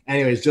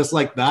anyways, just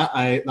like that,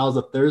 that was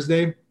a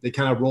Thursday. They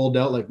kind of rolled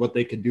out like what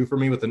they could do for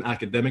me with an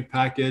academic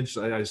package.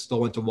 I still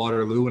went to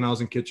Waterloo when I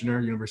was in Kitchener,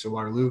 University of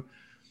Waterloo.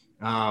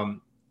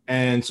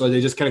 And so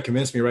they just kind of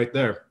convinced me right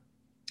there.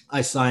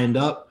 I signed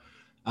up,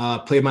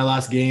 played my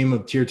last game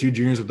of tier 2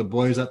 juniors with the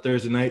boys that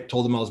Thursday night,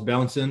 told them I was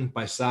bouncing.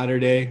 By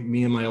Saturday,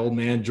 me and my old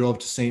man drove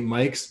to St.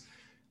 Mike's.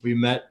 We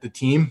met the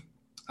team.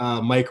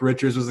 Mike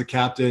Richards was the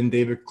captain,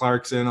 David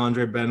Clarkson,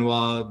 Andre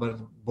Benoit, but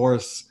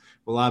Boris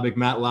Volabik,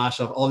 Matt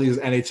Lashoff, all these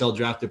NHL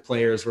drafted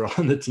players were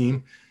on the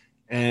team,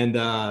 and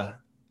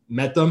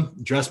met them,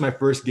 dressed my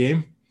first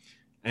game,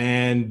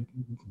 and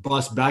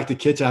bust back to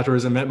Kitch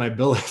afterwards and met my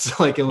billets.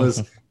 Like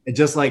it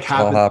just like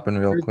happened. All happened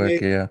real quick,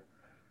 yeah.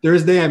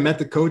 Thursday, I met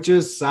the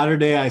coaches.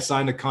 Saturday, I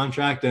signed a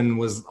contract and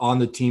was on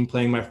the team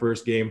playing my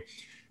first game.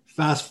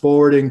 Fast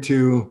forwarding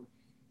to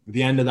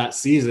the end of that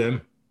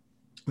season,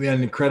 We had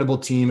an incredible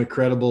team,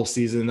 incredible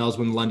season. That was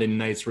when London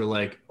Knights were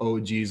like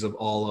OGs of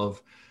all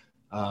of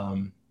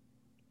um,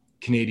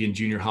 Canadian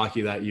junior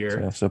hockey that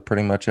year. So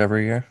pretty much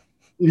every year.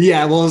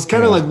 Yeah, well, it's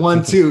kind of Yeah. like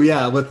 1-2,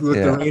 yeah, with the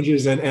Yeah.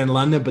 Rangers and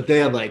London, but they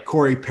had like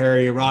Corey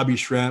Perry, Robbie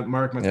Schremp,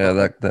 Mark Yeah,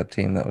 McLeod, that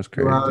team that was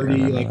crazy. I Girardi,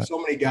 remember like that. so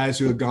many guys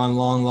who have gone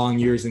long, long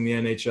years in the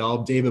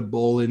NHL. David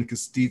Bolin,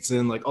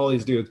 Kostitsin, like all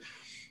these dudes.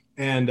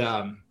 And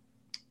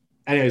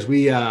anyways,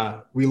 we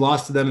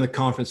lost to them in the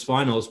conference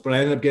finals, but I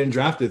ended up getting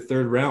drafted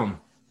third round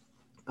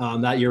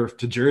that year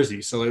to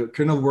Jersey, so it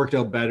couldn't have worked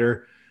out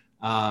better.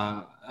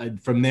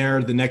 From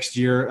there, the next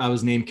year I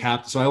was named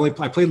captain. So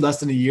I played less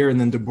than a year, and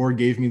then DeBoer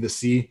gave me the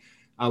C,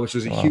 which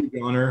was a Wow. huge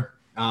honor.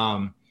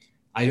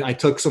 I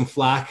took some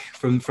flack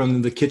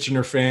from the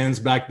Kitchener fans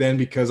back then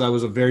because I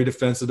was a very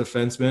defensive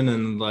defenseman,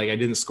 and like I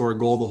didn't score a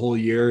goal the whole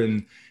year.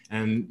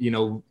 And you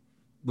know,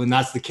 when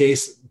that's the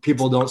case,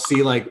 people don't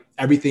see like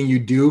everything you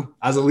do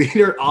as a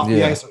leader off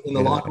the ice, in the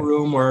locker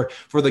room, or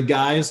for the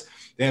guys.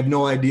 They have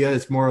no idea.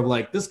 It's more of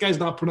like, this guy's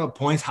not putting up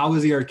points. How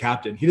is he our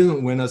captain? He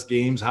doesn't win us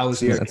games. How is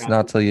he our captain?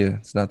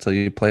 It's not till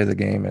you play the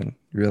game and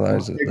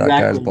realize that guy's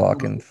Exactly.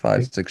 blocking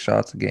 5-6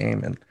 shots a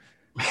game and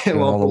doing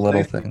Well, all the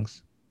little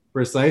things.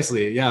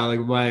 precisely. Yeah.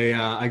 Like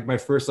my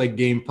first like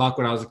game puck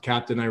when I was a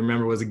captain, I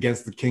remember was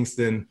against the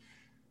Kingston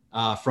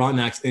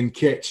Frontenacs in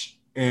Kitch.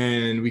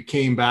 And we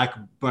came back,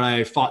 but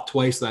I fought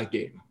twice that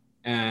game.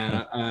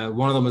 And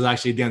one of them was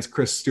actually against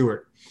Chris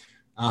Stewart.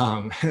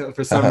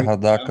 For some reason,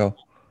 How'd that go?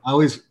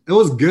 it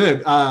was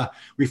good.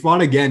 We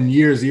fought again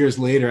years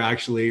later,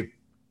 actually,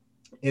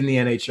 in the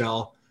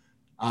NHL.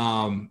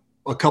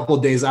 A couple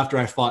of days after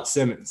I fought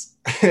Simmons.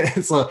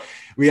 So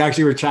we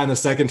actually were chatting the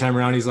second time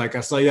around. He's like,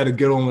 I saw you had a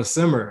good one with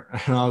Simmer.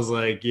 And I was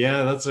like,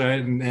 yeah, that's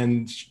right.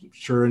 And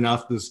sure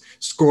enough, this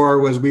score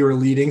was, we were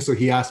leading. So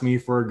he asked me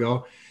for a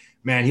go.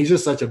 Man, he's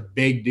just such a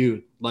big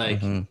dude.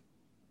 Like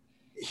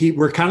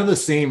we're kind of the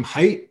same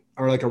height,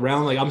 or like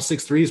around, like I'm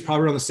 6'3", he's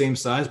probably around the same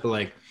size, but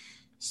like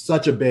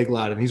such a big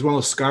lad. And he's one of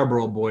those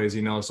Scarborough boys,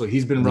 you know, so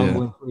he's been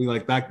rumbling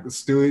like back.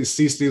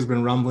 Stu's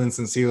been rumbling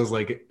since he was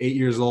like 8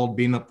 years old,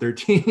 beating up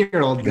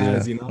 13-year-old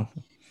guys, you know.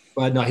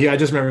 But no, I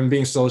just remember him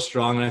being so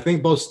strong. And I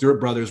think both Stewart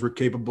brothers were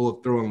capable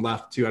of throwing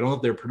left too. I don't know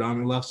if they're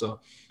predominantly left,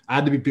 so I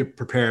had to be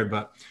prepared.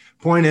 But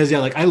point is, yeah,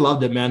 like I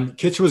loved it, man.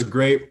 Kitch was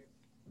great.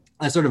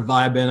 I started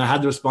vibing. I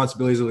had the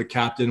responsibilities of the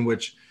captain,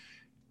 which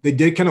they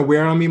did kind of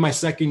wear on me my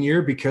second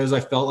year, because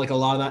I felt like a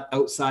lot of that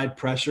outside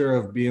pressure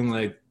of being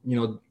like, you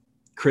know,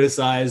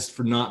 criticized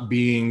for not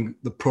being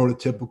the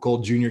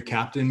prototypical junior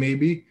captain,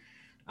 maybe.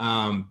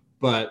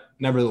 But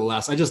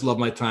nevertheless, I just love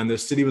my time there.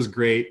 City was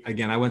great.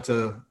 Again, I went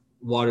to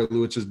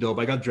Waterloo, which is dope.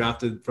 I got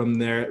drafted from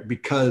there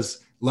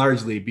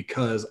largely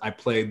because I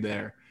played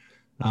there.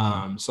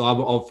 So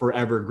I'll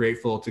forever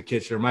grateful to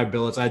Kitchener. My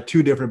billets, I had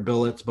two different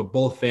billets, but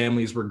both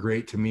families were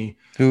great to me.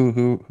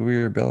 Who were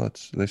your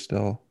billets? They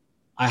still?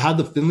 I had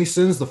the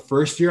Finlaysons the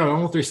first year. I don't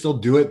know if they still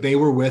do it. They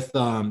were with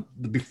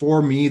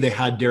before me. They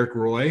had Derek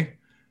Roy.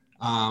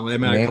 The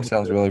name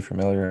sounds really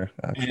familiar,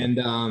 actually.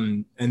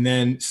 And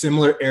then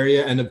similar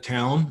area, end of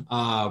town,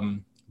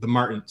 the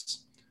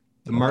Martins.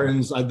 The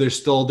Martins, they're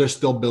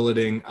still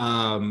billeting.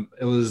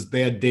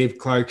 They had Dave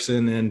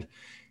Clarkson and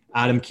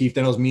Adam Keefe.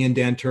 Then it was me and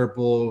Dan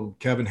Turple,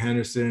 Kevin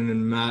Henderson,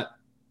 and Matt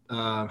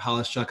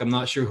Halischuk. I'm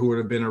not sure who would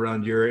have been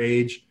around your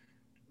age.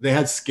 They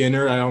had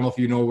Skinner. I don't know if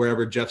you know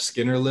wherever Jeff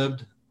Skinner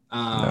lived.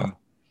 No.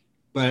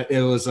 But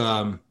it was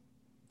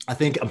I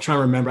think I'm trying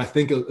to remember. I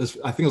think it was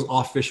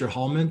off Fisher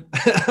Hallman.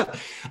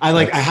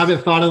 I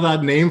haven't thought of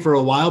that name for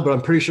a while, but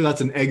I'm pretty sure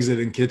that's an exit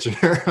in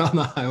Kitchener on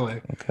the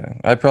highway. Okay,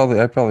 I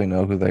probably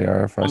know who they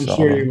are if I saw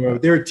them. You were.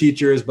 They were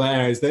teachers, but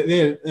anyways,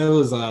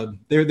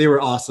 they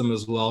were awesome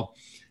as well.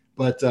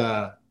 But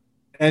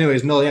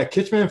anyways, no, yeah,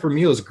 Kitchener for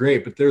me was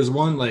great. But there's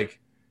one, like,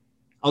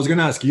 I was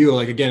gonna ask you,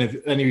 like, again,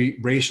 if any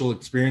racial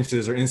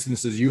experiences or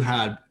instances you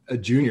had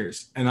at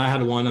juniors, and I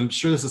had one. I'm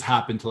sure this has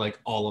happened to like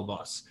all of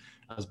us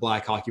as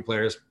Black hockey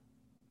players,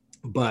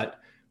 but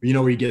you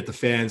know, where you get the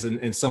fans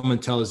and someone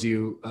tells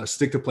you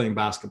stick to playing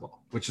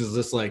basketball, which is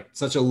just like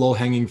such a low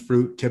hanging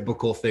fruit,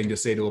 typical thing to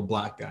say to a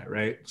Black guy,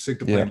 right? Stick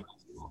to playing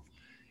basketball.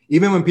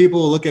 Even when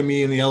people look at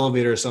me in the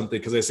elevator or something,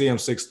 because they say I'm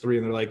 6'3",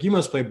 and they're like, you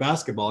must play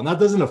basketball. And that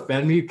doesn't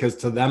offend me, because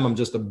to them, I'm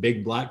just a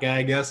big Black guy,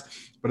 I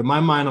guess. But in my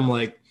mind, I'm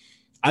like,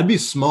 I'd be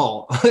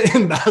small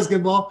in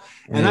basketball.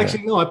 And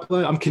actually, no,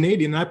 I'm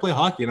Canadian and I play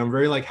hockey, and I'm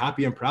very like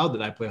happy and proud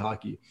that I play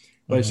hockey.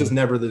 But it's just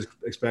never this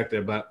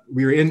expected. But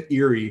we were in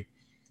Erie,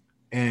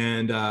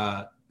 and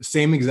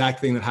same exact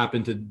thing that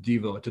happened to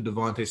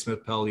Devontae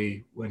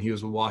Smith-Pelly when he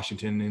was with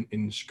Washington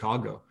in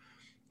Chicago.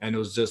 And it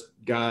was just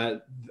I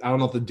don't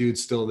know if the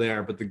dude's still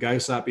there, but the guy who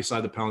sat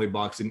beside the penalty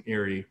box in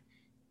Erie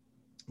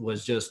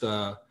was just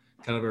kind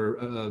of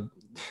a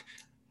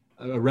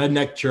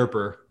redneck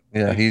chirper.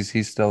 Yeah,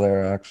 he's still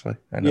there, actually.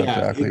 I know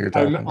exactly what you're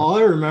talking about. All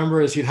I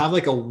remember is he'd have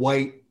like a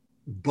white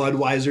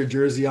Budweiser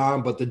jersey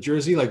on, but the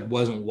jersey like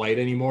wasn't white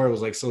anymore. It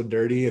was like so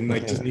dirty and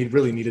like just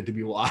really needed to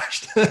be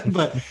washed.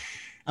 But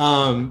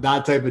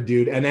that type of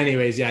dude. And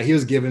anyways, yeah, he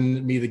was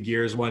giving me the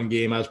gears one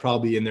game. I was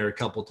probably in there a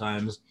couple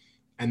times.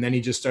 And then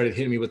he just started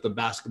hitting me with the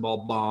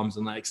basketball bombs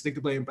and like, stick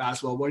to playing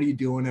basketball. What are you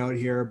doing out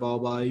here? Blah,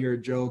 blah, you're a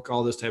joke,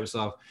 all this type of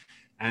stuff.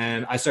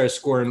 And I started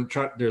scoring.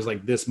 There's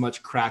like this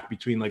much crack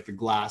between like the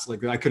glass.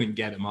 Like I couldn't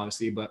get him,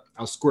 obviously, but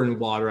I was squirting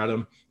water at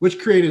him, which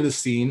created a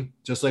scene,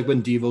 just like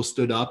when Devo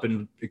stood up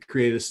and it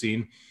created a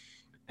scene.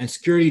 And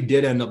security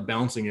did end up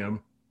bouncing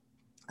him.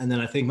 And then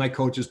I think my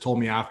coaches told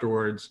me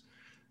afterwards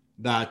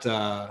that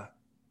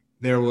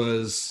there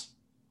was,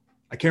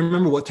 I can't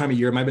remember what time of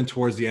year, it might have been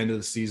towards the end of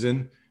the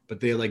season, but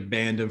they like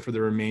banned him for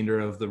the remainder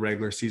of the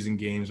regular season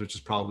games, which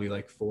is probably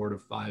like 4 to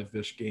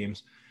 5-ish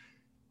games.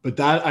 But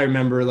that I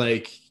remember,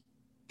 like,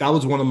 that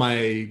was one of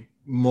my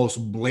most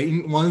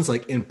blatant ones,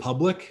 like in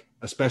public,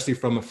 especially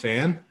from a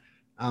fan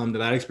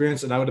that I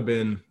experienced. And I would have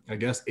been, I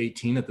guess,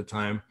 18 at the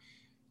time.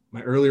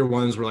 My earlier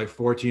ones were like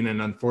 14, and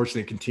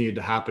unfortunately continued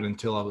to happen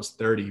until I was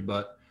 30.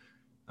 But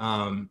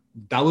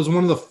that was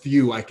one of the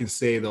few I can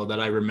say, though, that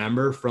I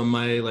remember from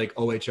my like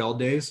OHL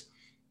days.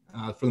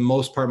 For the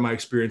most part, my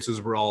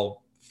experiences were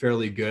all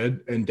fairly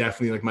good, and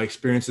definitely like my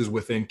experiences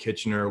within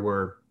Kitchener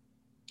were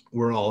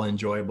all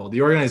enjoyable.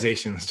 The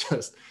organization was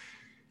just,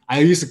 I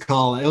used to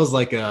call it was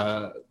like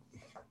a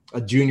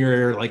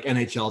junior like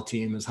NHL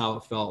team is how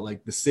it felt.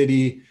 Like the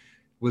city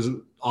was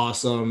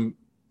awesome.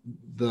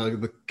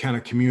 The kind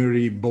of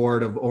community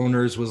board of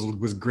owners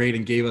was great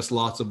and gave us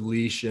lots of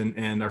leash,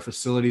 and our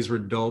facilities were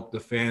dope. The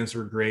fans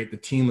were great. The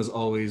team was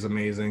always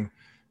amazing.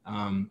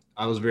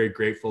 I was very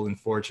grateful and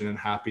fortunate and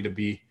happy to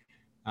be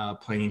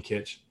playing in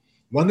Kitch.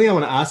 One thing I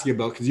want to ask you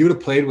about, because you would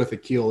have played with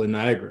Akil in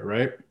Niagara,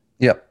 right?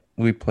 Yep.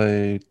 We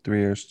played 3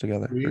 years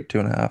together, or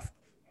 2.5.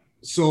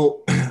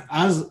 So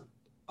as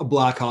a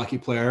black hockey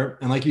player,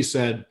 and like you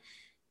said,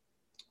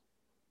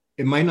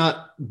 it might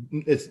not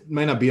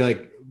be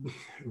like,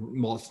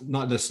 well, it's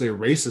not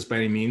necessarily racist by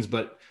any means,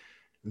 but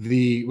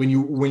when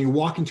you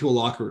walk into a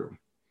locker room,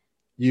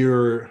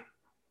 you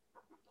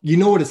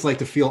know what it's like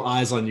to feel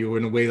eyes on you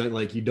in a way that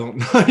like you don't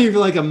you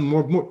feel like I'm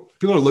more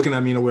people are looking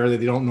at me in a way that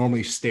they don't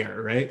normally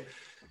stare, right?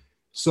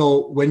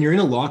 So when you're in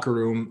a locker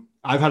room,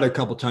 I've had a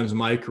couple times in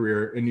my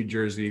career in New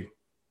Jersey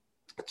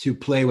to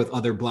play with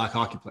other black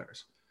hockey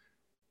players.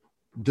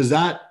 What does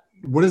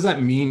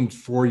that mean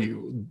for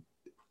you?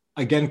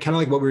 Again, kind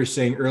of like what we were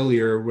saying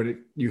earlier,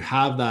 when you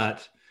have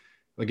that,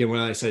 again, when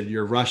I said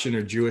you're Russian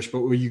or Jewish,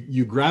 but when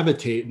you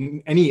gravitate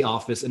in any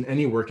office, in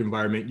any work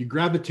environment, you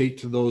gravitate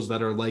to those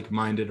that are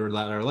like-minded or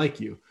that are like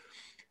you.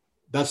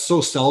 That's so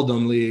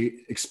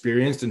seldomly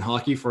experienced in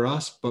hockey for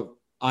us, but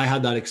I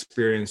had that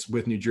experience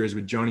with New Jersey,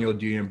 with Johnny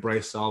O'Dea and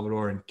Bryce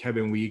Salvador and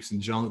Kevin Weeks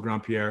and Jean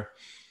Grandpierre.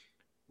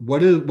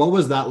 What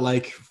was that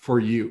like for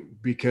you?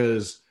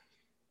 Because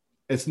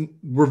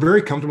we're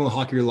very comfortable in the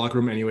hockey locker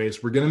room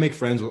anyways. We're going to make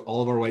friends with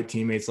all of our white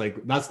teammates.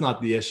 Like, that's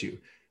not the issue,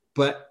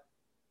 but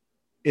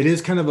it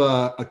is kind of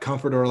a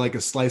comfort or like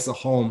a slice of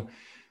home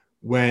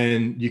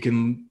when you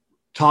can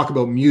talk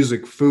about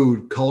music,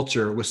 food,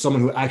 culture with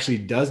someone who actually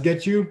does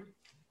get you,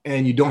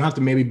 and you don't have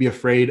to maybe be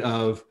afraid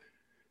of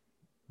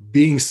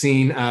being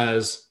seen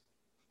as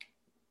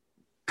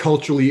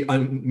culturally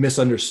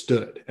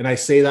misunderstood. And I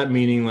say that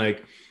meaning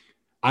like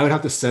I would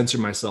have to censor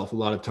myself a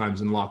lot of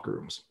times in locker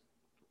rooms.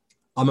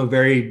 I'm a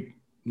very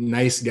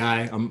nice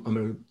guy.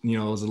 I'm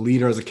as a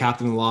leader, as a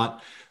captain a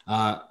lot.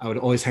 I would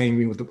always hang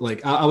me with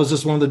I was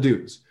just one of the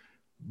dudes,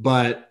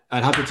 but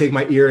I'd have to take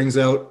my earrings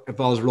out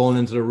if I was rolling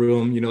into the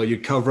room.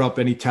 You'd cover up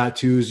any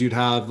tattoos you'd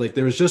have. Like,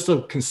 there was just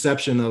a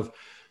conception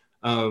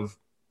of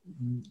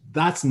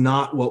that's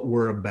not what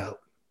we're about.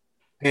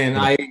 And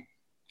I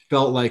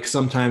felt like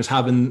sometimes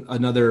having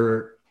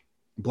another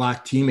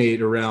black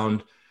teammate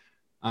around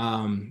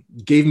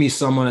gave me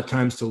someone at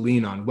times to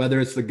lean on, whether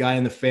it's the guy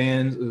in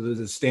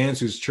the stands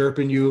who's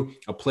chirping you,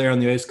 a player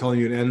on the ice calling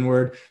you an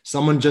N-word,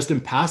 someone just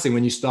in passing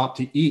when you stop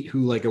to eat,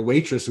 who like a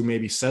waitress who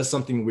maybe says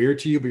something weird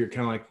to you, but you're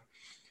kind of like,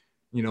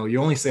 you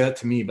only say that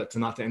to me, but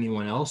not to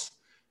anyone else.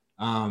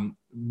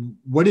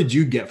 What did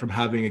you get from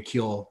having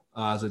Akil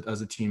as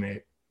a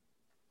teammate?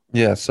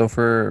 Yeah, so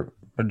for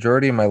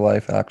majority of my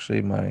life,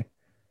 actually, my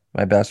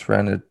best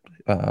friend,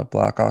 a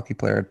black hockey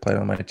player, had played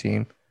on my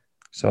team.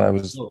 So I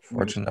was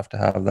fortunate enough to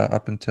have that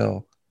up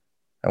until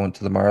I went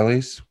to the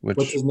Marlies, which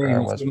what's his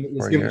name? was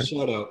Let's give him a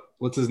shout out.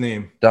 What's his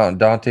name?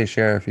 Dante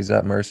Sheriff. He's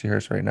at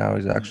Mercyhurst right now.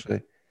 He's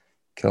actually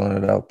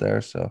killing it out there.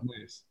 So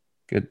nice.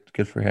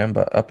 Good for him.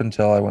 But up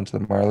until I went to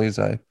the Marlies,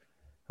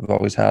 I've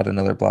always had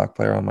another black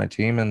player on my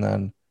team. And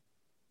then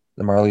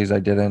the Marlies, I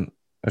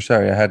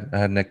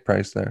had Nick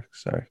Price there.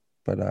 Sorry.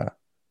 But I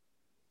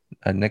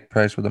had Nick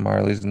Price with the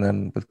Marlies, and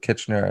then with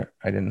Kitchener,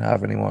 I didn't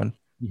have anyone.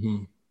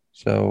 Mm-hmm.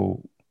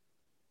 So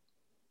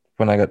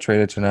when I got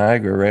traded to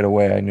Niagara, right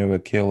away I knew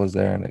Akil was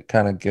there, and it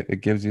kind of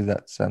it gives you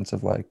that sense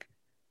of like,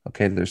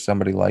 okay, there's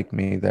somebody like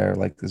me there.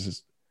 Like, this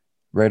is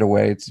right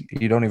away. It's,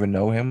 you don't even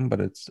know him,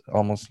 but it's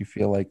almost, you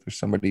feel like there's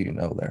somebody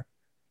there.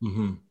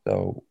 Mm-hmm.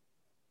 So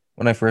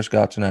when I first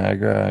got to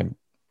Niagara,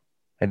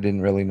 I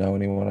didn't really know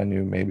anyone. I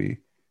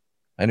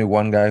knew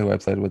one guy who I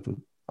played with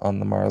on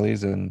the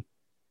Marlies, and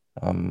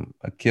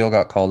Akil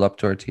got called up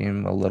to our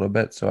team a little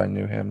bit, so I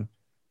knew him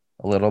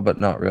a little, but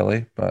not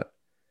really. But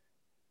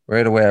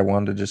right away I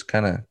wanted to just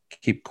kind of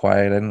keep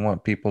quiet. I didn't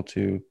want people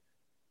to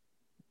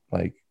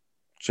like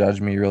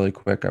judge me really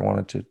quick. I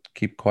wanted to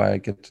keep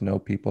quiet, get to know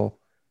people,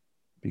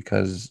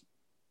 because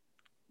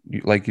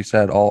like you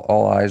said,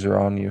 all eyes are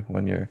on you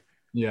when you're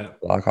Yeah,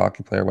 a black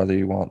hockey player, whether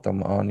you want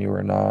them on you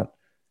or not,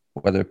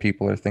 whether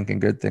people are thinking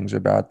good things or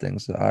bad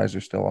things, the eyes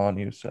are still on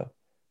you. So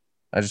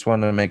I just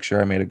wanted to make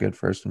sure I made a good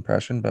first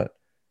impression. But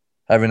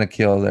having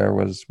Akil there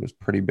was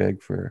pretty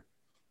big for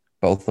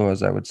both of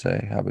us, I would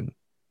say, having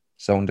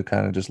someone to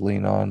kind of just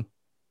lean on.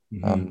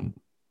 hmm, Um,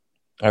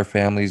 our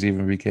families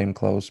even became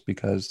close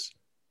because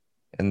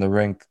in the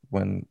rink,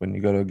 when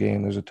you go to a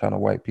game, there's a ton of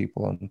white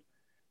people, and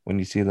when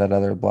you see that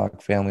other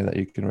black family that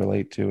you can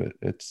relate to,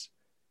 it's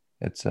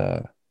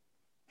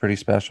pretty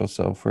special.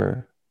 So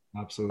for I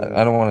absolutely.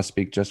 don't want to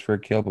speak just for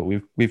Akil, but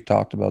we've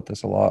talked about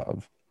this a lot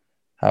of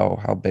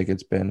how big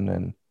it's been,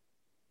 and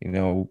you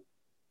know,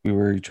 we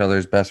were each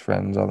other's best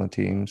friends on the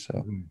team, so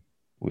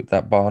Mhm.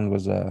 that bond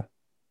was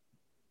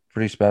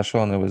pretty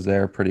special, and it was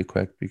there pretty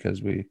quick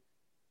because we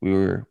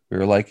were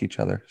like each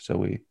other, so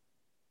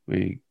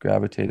we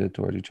gravitated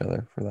towards each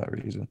other for that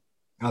reason.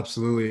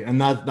 Absolutely,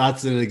 and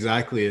that's it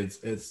exactly.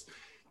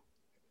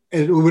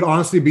 It would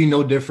honestly be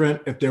no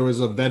different if there was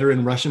a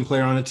veteran Russian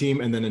player on a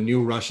team and then a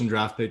new Russian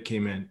draft pick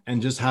came in,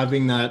 and just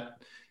having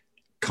that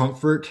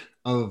comfort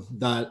of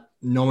that,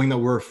 knowing that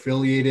we're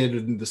affiliated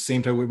in the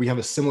same time, we have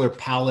a similar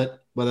palette,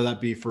 whether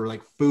that be for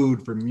like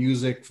food, for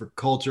music, for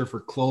culture, for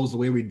clothes, the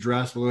way we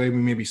dress, the way we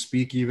maybe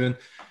speak, even.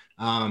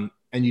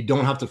 And you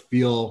don't have to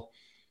feel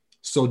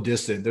so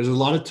distant. There's a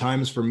lot of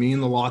times for me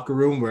in the locker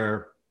room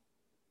where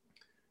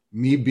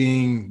me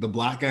being the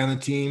black guy on the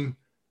team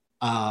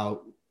uh,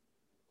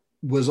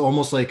 was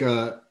almost like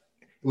it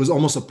was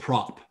almost a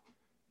prop.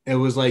 It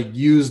was like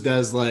used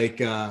as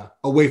like a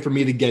way for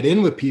me to get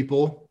in with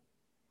people,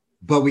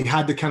 but we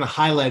had to kind of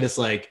highlight it's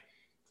like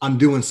I'm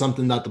doing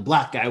something that the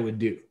black guy would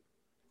do,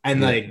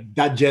 and Yeah, like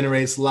that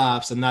generates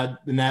laughs, and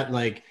that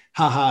like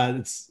haha,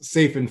 it's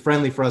safe and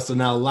friendly for us to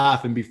now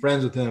laugh and be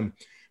friends with him.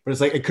 But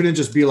it's like it couldn't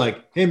just be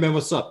like, hey man,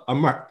 what's up, I'm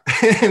Mark.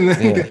 And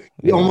yeah, then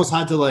you yeah, almost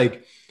had to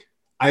like,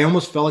 I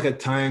almost felt like at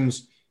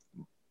times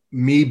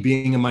me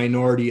being a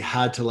minority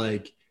had to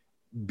like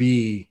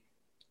be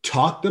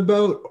talked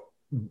about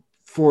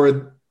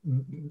for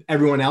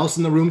everyone else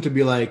in the room to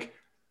be like,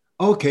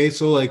 okay,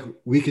 so like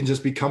we can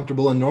just be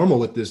comfortable and normal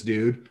with this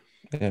dude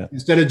yeah.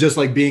 instead of just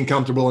like being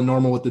comfortable and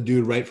normal with the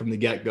dude right from the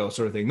get-go,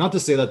 sort of thing. Not to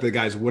say that the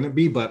guys wouldn't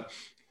be, but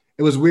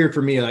it was weird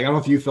for me. Like I don't know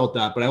if you felt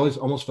that, but I always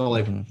almost felt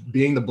like Hmm.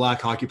 being the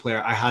black hockey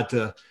player, I had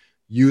to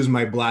use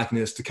my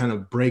blackness to kind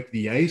of break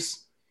the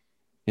ice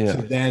to Yeah,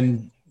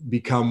 then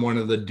become one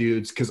of the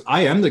dudes, because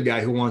I am the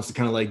guy who wants to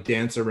kind of like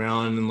dance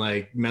around and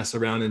like mess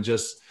around and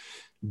just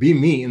be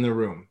me in the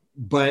room.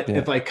 But yeah.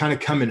 if I kind of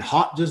come in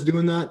hot just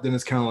doing that, then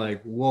it's kind of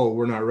like, whoa,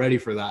 we're not ready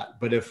for that.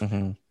 But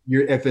Hmm.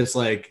 if it's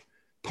like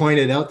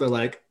pointed out, they're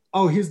like,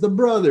 oh, he's the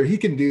brother, he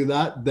can do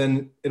that.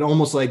 Then it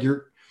almost like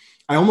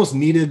I almost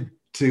needed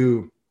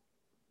to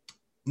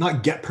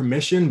not get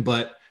permission,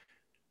 but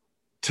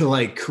to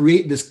like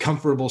create this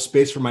comfortable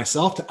space for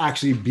myself to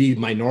actually be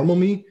my normal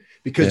me,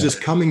 because Yeah.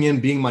 just coming in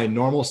being my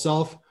normal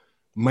self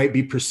might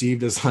be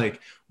perceived as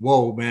like,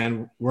 whoa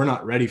man, we're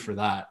not ready for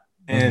that.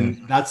 Hmm.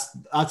 And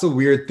that's a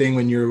weird thing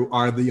when you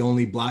are the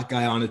only black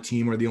guy on a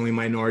team or the only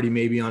minority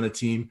maybe on a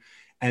team.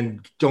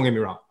 And don't get me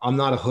wrong, I'm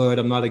not a hood,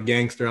 I'm not a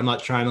gangster, I'm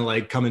not trying to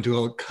like come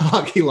into a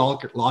hockey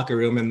locker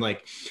room and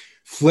like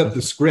flip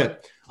the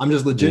script. I'm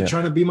just legit Yeah,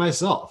 trying to be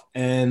myself.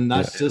 And yeah.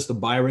 that's just a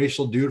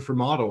biracial dude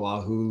from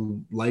Ottawa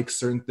who likes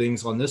certain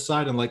things on this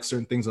side and likes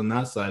certain things on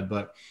that side.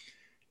 But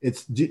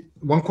it's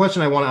one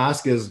question I want to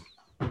ask is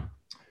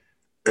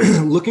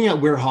looking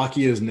at where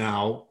hockey is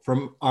now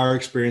from our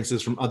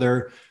experiences from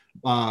other,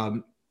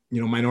 um,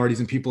 minorities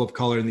and people of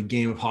color in the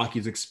game of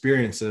hockey's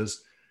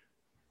experiences,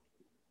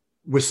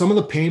 with some of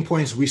the pain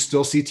points we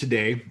still see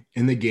today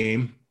in the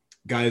game,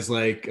 guys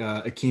like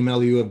Akeem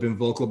Eliu have been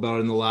vocal about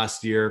it in the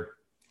last year.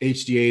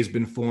 HDA has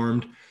been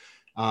formed.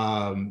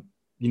 Um,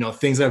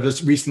 things that have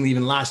just recently,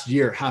 even last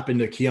year, happened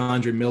to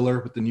Keandre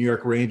Miller with the New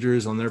York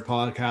Rangers on their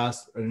podcast,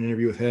 an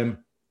interview with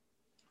him.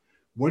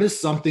 What is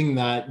something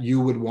that you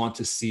would want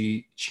to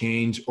see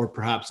change or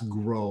perhaps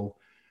grow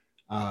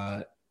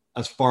uh,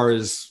 as far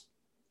as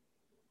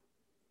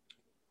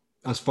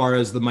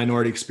the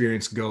minority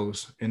experience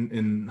goes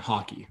in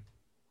hockey?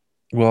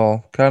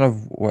 Well, kind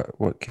of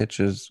what Kitch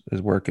is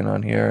working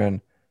on here,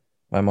 and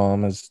my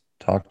mom has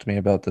talked to me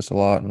about this a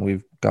lot, and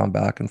we've gone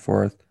back and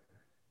forth.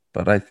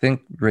 But I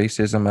think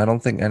racism, I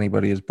don't think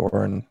anybody is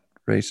born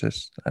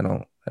racist. I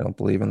don't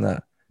believe in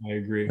that. I I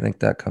agree. think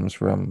that comes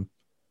from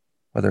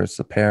whether it's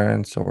the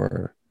parents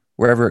or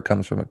wherever it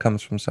comes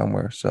from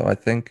somewhere. So I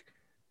think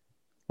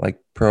like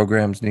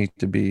programs need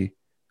to be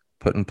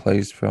put in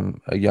place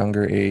from a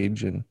younger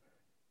age, and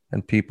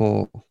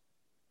people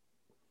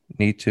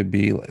need to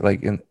be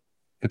like in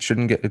it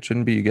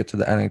shouldn't be you get to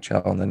the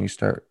NHL and then you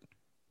start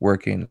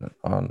working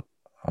on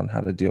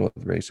how to deal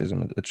with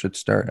racism. It should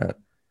start at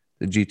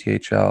the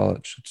GTHL,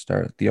 it should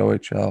start at the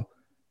OHL.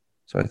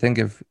 So I think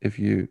if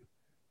you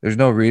there's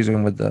no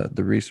reason with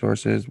the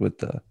resources, with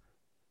the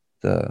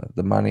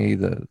money,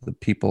 the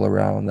people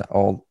around that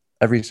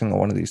every single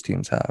one of these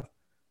teams have,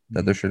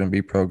 that there shouldn't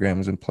be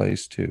programs in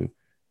place to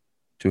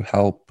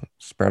help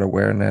spread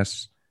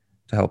awareness,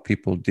 to help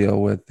people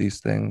deal with these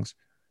things.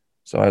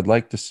 So I'd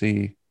like to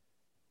see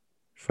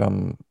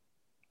from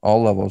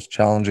all levels,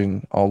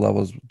 challenging all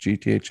levels,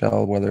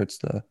 GTHL, whether it's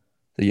the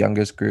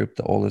youngest group,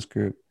 the oldest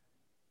group,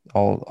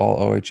 all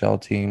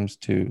OHL teams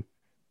to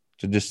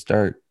just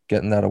start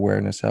getting that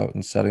awareness out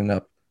and setting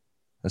up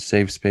a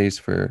safe space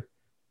for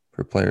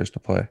players to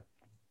play.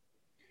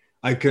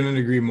 I couldn't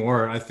agree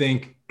more. I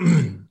think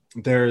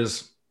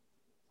there's,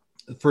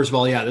 first of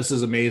all, yeah, this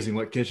is amazing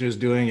what Kitchener is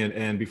doing.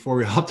 And before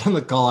we hopped on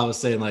the call, I was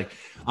saying, like,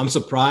 I'm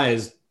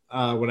surprised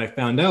when I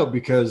found out,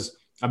 because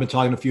I've been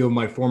talking to a few of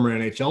my former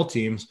NHL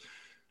teams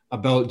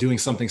about doing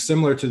something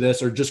similar to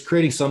this, or just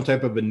creating some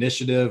type of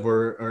initiative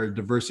or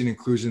diversity and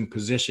inclusion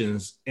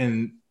positions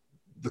in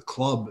the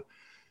club.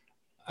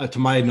 To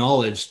my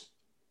knowledge,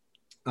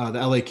 the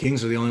LA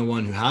Kings are the only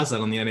one who has that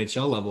on the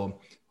NHL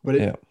level.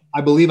 But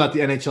I believe at the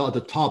NHL at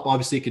the top,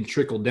 obviously it can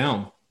trickle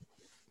down,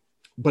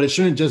 but it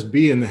shouldn't just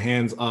be in the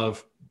hands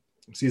of,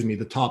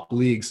 the top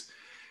leagues.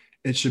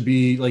 It should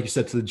be, like you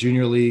said, to the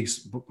junior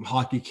leagues,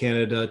 Hockey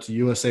Canada, to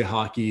USA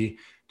Hockey,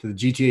 to the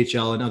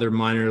GTHL and other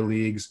minor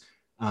leagues.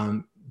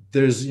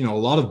 There's, a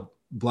lot of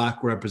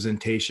Black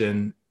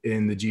representation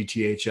in the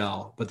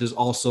GTHL, but there's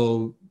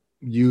also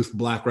youth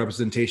Black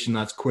representation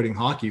that's quitting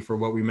hockey for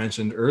what we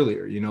mentioned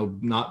earlier,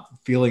 not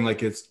feeling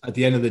like it's, at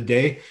the end of the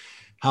day,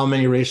 how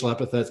many racial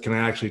epithets can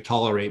I actually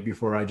tolerate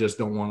before I just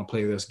don't want to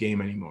play this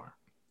game anymore?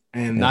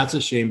 And that's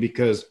a shame,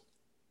 because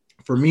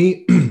for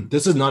me,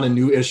 this is not a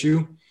new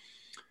issue.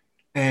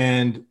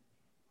 And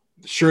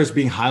sure, it's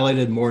being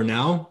highlighted more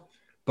now,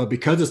 but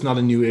because it's not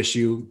a new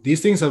issue, these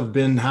things have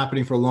been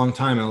happening for a long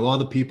time. And a lot of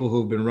the people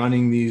who have been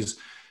running these,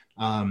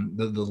 the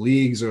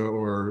leagues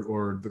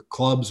or the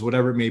clubs,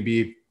 whatever it may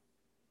be,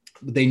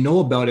 they know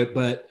about it.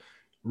 But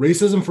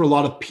racism for a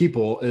lot of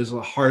people is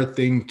a hard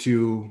thing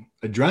to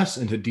address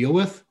and to deal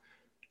with.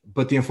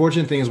 But the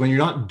unfortunate thing is, when you're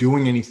not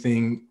doing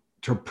anything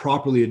to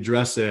properly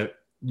address it,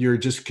 you're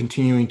just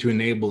continuing to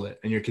enable it,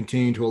 and you're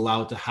continuing to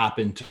allow it to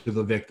happen to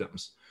the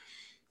victims.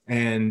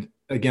 And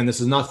again,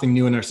 this is nothing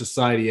new in our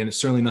society, and it's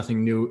certainly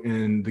nothing new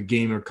in the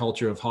game or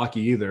culture of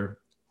hockey either,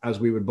 as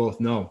we would both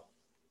know.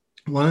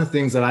 One of the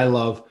things that I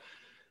love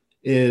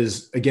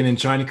is, again, in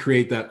trying to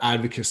create that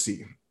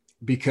advocacy,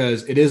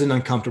 because it is an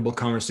uncomfortable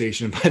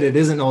conversation, but it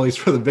isn't always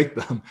for the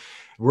victim.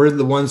 We're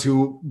the ones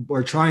who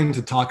are trying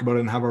to talk about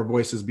it and have our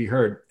voices be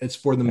heard. It's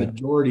for the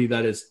majority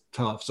that is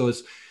tough. So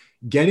it's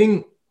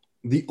getting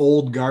the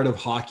old guard of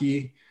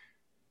hockey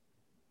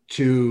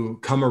to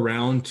come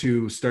around,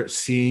 to start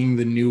seeing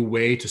the new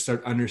way, to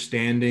start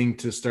understanding,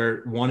 to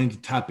start wanting to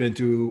tap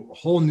into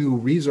whole new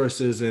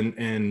resources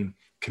and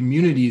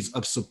communities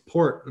of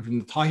support.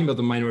 Talking about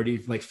the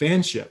minority, like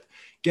fanship,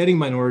 getting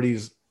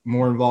minorities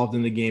more involved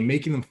in the game,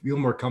 making them feel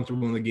more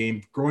comfortable in the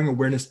game, growing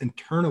awareness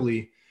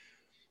internally.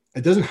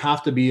 It doesn't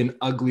have to be an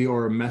ugly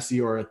or a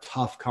messy or a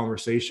tough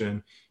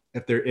conversation.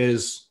 If there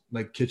is,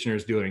 like Kitchener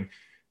is doing,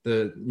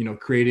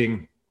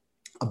 creating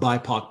a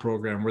BIPOC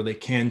program where they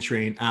can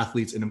train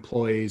athletes and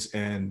employees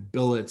and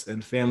billets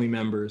and family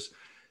members.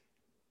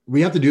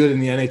 We have to do it in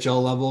the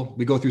NHL level.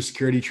 We go through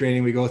security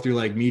training. We go through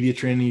like media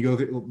training.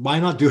 Why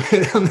not do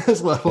it on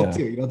this level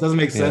too? It doesn't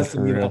make sense to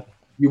me that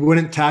you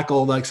wouldn't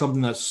tackle like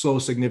something that's so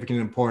significant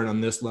and important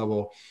on this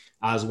level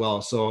as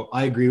well. So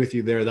I agree with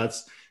you there.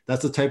 That's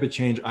the type of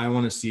change I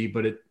want to see,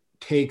 but it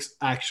takes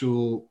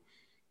actual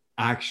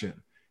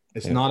action.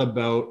 It's not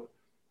about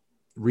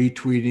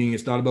retweeting.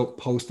 It's not about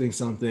posting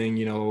something,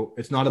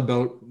 it's not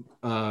about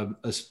a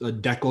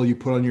decal you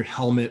put on your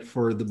helmet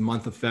for the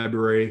month of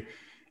February.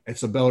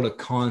 It's about a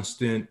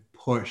constant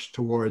push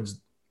towards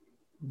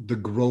the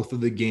growth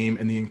of the game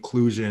and the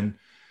inclusion.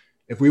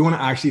 If we want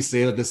to actually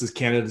say that this is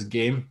Canada's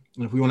game,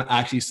 and if we want to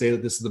actually say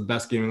that this is the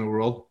best game in the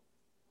world,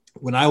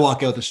 when I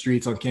walk out the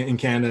streets in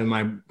Canada, in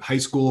my high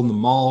school, in the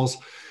malls,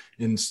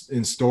 in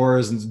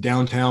stores, and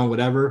downtown,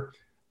 whatever,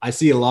 I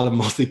see a lot of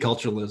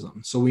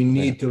multiculturalism. So we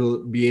need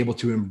to be able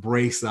to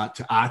embrace that,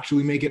 to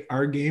actually make it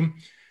our game,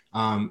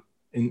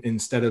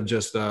 instead of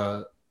just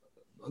the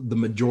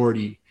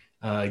majority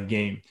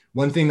game.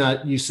 One thing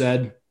that you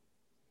said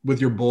with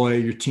your boy,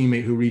 your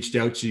teammate who reached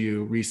out to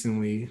you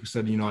recently, who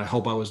said, I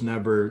hope I was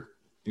never,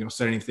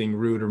 said anything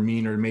rude or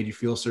mean or made you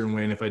feel a certain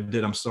way. And if I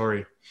did, I'm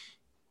sorry.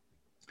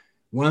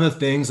 One of the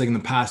things, like in the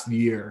past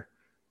year,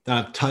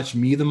 that have touched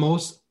me the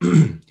most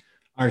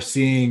are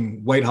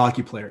seeing white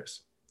hockey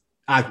players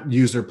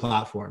use their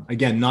platform.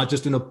 Again, not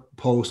just in a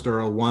post or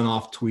a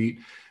one-off tweet,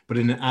 but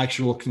in an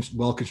actual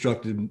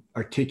well-constructed,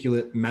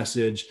 articulate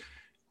message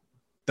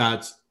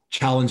that's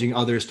challenging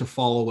others to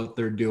follow what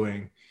they're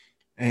doing.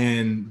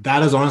 And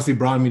that has honestly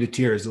brought me to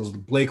tears. It was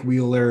Blake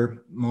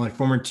Wheeler, my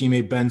former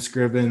teammate Ben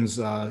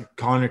Scrivens,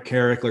 Connor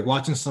Carrick, like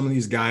watching some of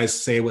these guys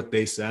say what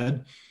they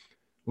said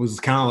was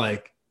kind of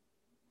like,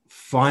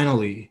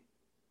 finally,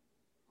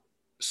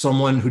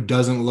 someone who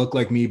doesn't look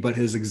like me but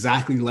is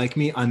exactly like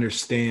me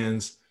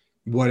understands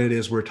what it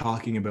is we're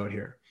talking about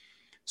here.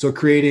 So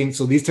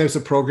these types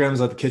of programs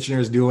that the Kitchener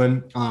is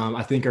doing,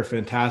 I think are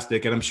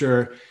fantastic. And I'm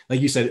sure,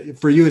 like you said,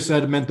 for you,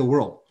 it meant the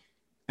world.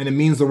 And it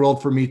means the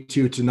world for me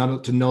too,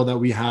 to know that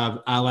we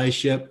have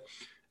allyship.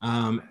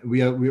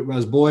 We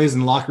as boys in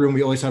the locker room,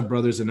 we always have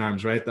brothers in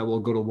arms, right? That we'll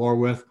go to war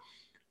with.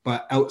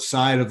 But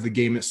outside of the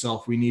game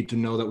itself, we need to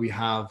know that we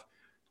have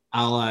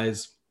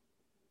allies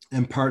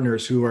and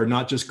partners who are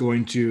not just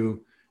going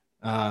to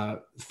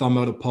thumb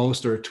out a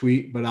post or a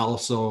tweet, but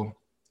also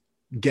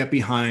get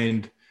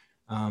behind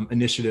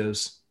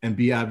initiatives and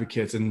be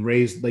advocates and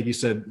raise, like you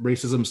said,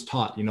 racism's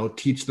taught,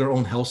 teach their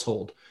own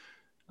household.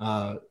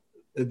 The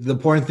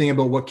important thing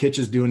about what Kitch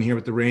is doing here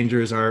with the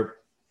Rangers are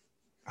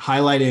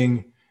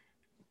highlighting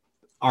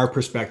our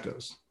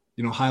perspectives,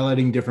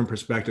 highlighting different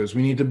perspectives.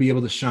 We need to be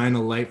able to shine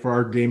a light for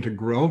our game to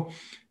grow,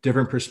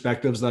 different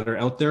perspectives that are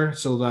out there,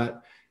 so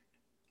that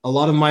a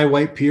lot of my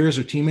white peers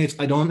or teammates,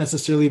 I don't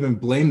necessarily even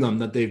blame them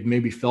that they've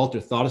maybe felt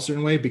or thought a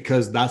certain way,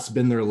 because that's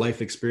been their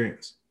life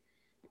experience.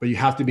 But you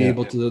have to be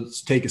able to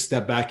take a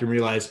step back and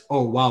realize,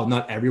 oh, wow,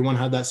 not everyone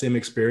had that same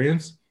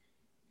experience.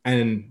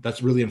 And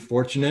that's really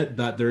unfortunate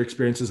that their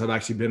experiences have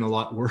actually been a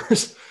lot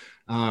worse.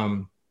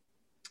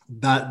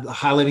 That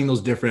highlighting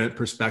those different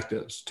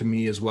perspectives to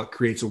me is what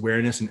creates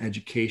awareness and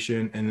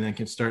education, and then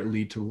can start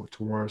lead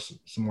towards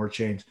some more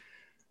change.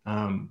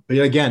 But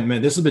yeah, again,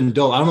 man, this has been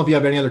dope. I don't know if you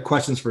have any other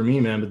questions for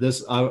me, man,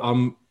 but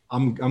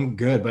I'm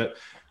good. But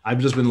I've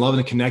just been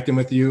loving connecting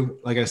with you.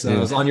 Like I said, I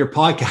was on your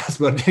podcast,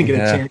 but I didn't get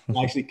a chance to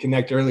actually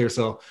connect earlier.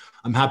 So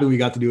I'm happy we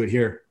got to do it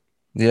here.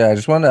 Yeah, I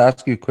just wanted to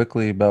ask you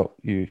quickly about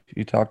you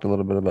talked a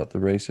little bit about the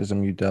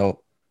racism you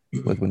dealt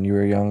with when you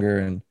were younger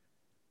and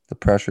the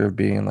pressure of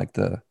being like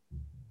the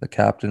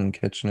captain in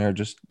Kitchener.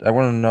 Just I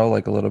want to know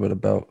like a little bit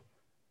about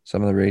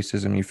some of the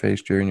racism you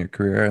faced during your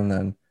career, and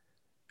then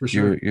for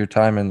sure your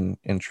time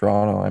in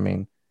Toronto. I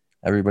mean,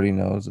 everybody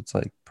knows it's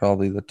like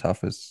probably the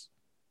toughest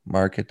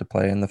market to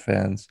play in. The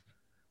fans,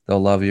 they'll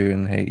love you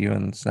and hate you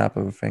in the snap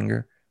of a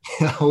finger.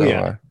 Kind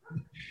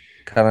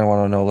of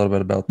want to know a little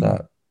bit about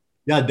that.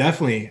 Yeah,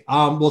 definitely.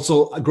 Well,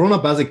 so growing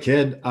up as a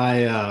kid,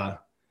 my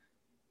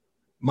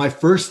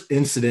first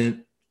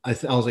incident, I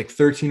was like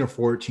 13 or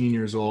 14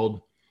 years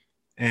old,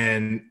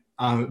 and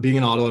being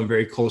in Ottawa, I'm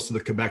very close to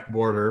the Quebec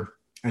border,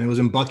 and it was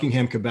in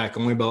Buckingham, Quebec,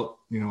 only about,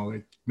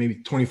 like maybe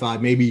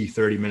 25, maybe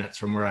 30 minutes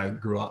from where I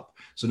grew up.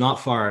 So not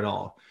far at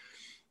all.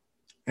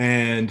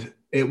 And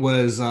it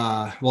was,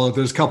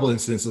 there's a couple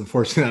incidents,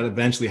 unfortunately, that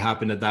eventually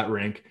happened at that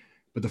rink.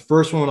 But the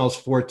first one when I was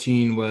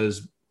 14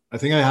 was, I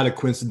think I had a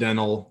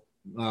coincidental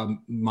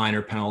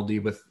minor penalty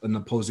with an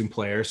opposing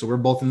player. So we're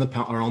both in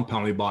our own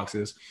penalty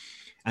boxes.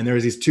 And there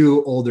was these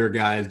two older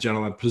guys,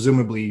 gentlemen,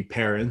 presumably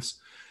parents,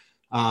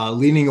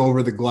 leaning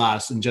over the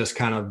glass and just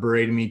kind of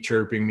berating me,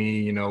 chirping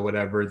me,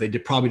 whatever. They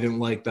probably didn't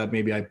like that.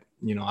 Maybe I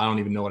don't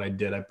even know what I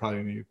did. I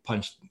probably maybe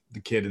punched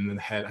the kid in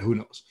the head. Who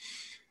knows?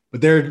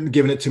 But they're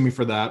giving it to me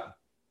for that.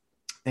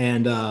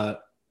 And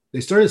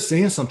they started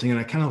saying something, and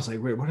I kind of was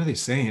like, wait, what are they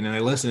saying? And I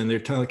listened, and they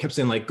kept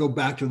saying, like, go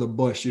back to the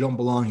bush. You don't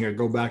belong here.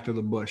 Go back to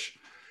the bush.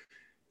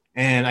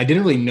 And I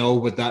didn't really know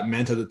what that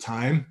meant at the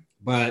time,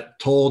 but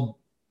told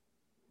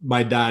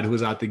my dad, who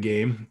was at the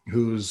game,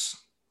 who's,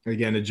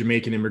 again, a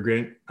Jamaican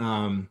immigrant,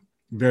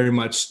 very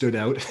much stood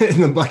out in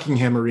the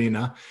Buckingham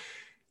Arena.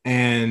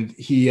 And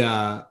he,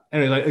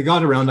 anyway, I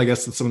got around, I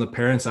guess, to some of the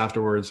parents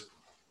afterwards,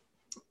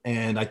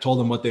 and I told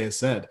them what they had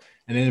said.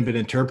 And it had been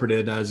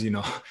interpreted as, you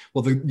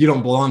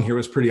don't belong here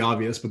was pretty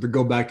obvious, but to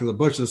go back to the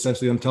bush,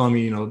 essentially I'm telling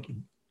me,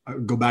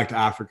 go back to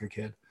Africa,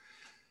 kid.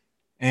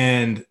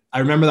 And I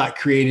remember that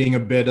creating a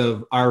bit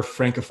of our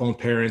Francophone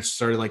parents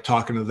started like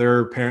talking to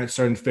their parents,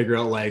 starting to figure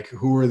out like,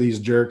 who are these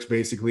jerks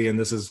basically? And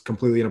this is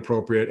completely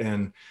inappropriate.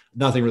 And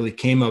nothing really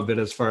came of it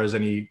as far as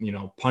any,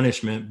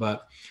 punishment,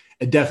 but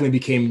it definitely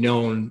became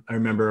known, I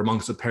remember,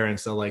 amongst the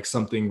parents that like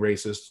something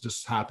racist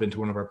just happened to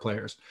one of our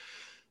players.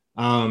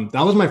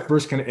 That was my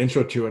first kind of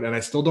intro to it. And I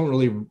still don't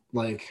really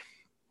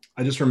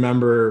I just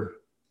remember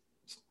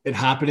it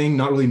happening,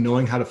 not really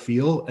knowing how to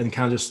feel, and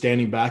kind of just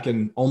standing back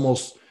and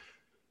almost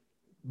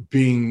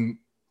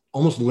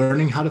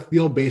learning how to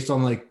feel based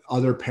on like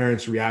other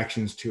parents'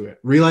 reactions to it,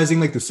 realizing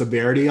like the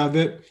severity of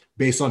it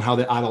based on how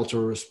the adults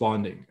are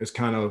responding is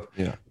kind of,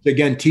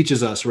 again,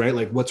 teaches us, right?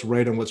 Like what's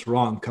right and what's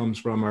wrong comes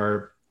from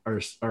our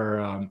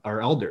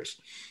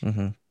elders.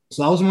 Mm-hmm.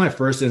 So that was one of my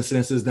first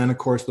incidences. Then, of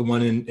course, the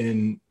one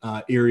in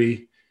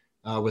Erie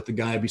with the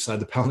guy beside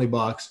the penalty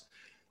box.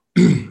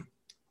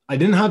 I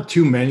didn't have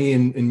too many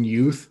in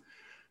youth.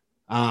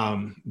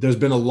 There's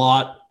been a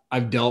lot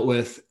I've dealt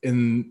with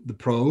in the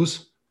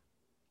pros.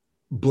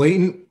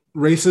 Blatant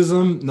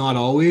racism, not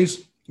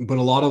always, but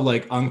a lot of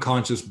like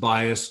unconscious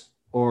bias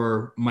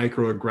or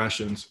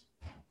microaggressions.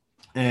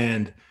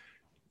 And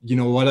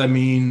what I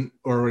mean,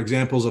 or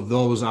examples of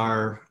those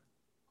are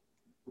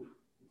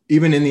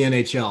even in the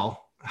NHL,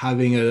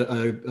 having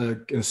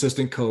an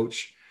assistant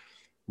coach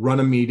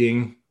run a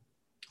meeting.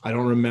 I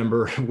don't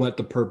remember what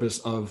the purpose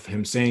of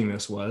him saying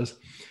this was,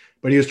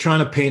 but he was trying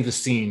to paint the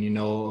scene, I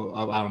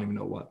don't even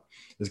know what.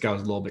 This guy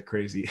was a little bit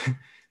crazy.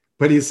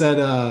 But he said,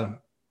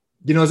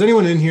 Has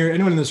anyone in here,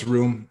 anyone in this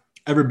room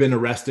ever been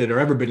arrested or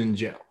ever been in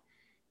jail?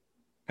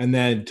 And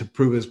then to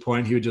prove his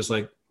point, he would just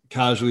like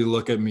casually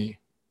look at me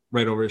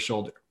right over his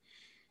shoulder.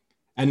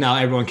 And now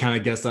everyone kind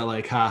of gets that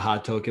like, ha ha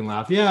token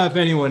laugh. Yeah, if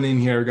anyone in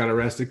here got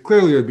arrested,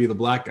 clearly it would be the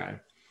black guy.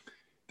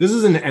 This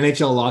is an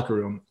NHL locker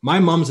room. My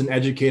mom's an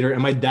educator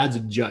and my dad's a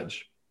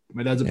judge.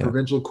 My dad's a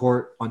provincial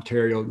court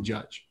Ontario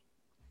judge.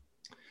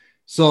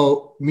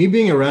 So me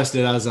being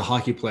arrested as a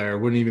hockey player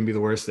wouldn't even be the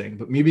worst thing,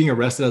 but me being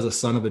arrested as a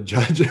son of a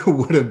judge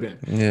would have been.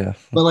 Yeah.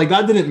 But like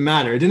that didn't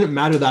matter. It didn't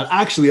matter that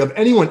actually of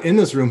anyone in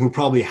this room who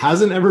probably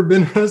hasn't ever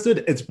been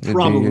arrested, it's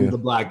probably the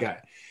black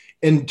guy.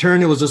 In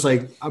turn, it was just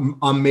like,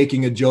 I'm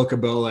making a joke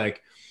about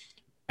like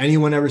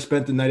anyone ever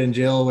spent the night in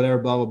jail, whatever,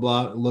 blah, blah,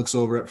 blah, looks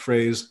over at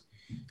Phrase.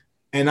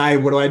 And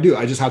what do?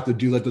 I just have to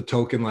do like the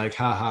token, like,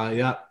 haha,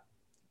 yeah,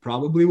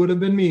 probably would have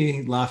been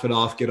me, laugh it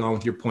off, get on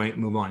with your point,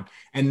 move on.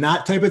 And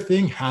that type of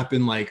thing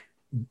happened like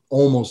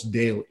almost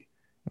daily.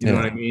 You know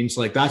what I mean?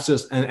 So like, that's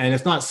just, and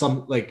it's not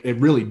some, like, it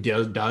really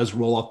does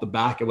roll off the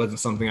back. It wasn't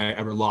something I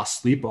ever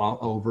lost sleep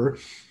over.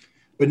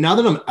 But now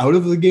that I'm out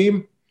of the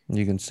game,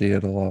 you can see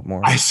it a lot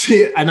more. I see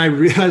it. And I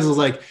realized I was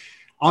like,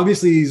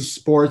 obviously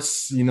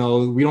sports, we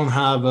don't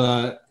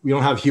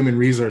have human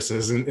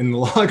resources in the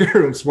locker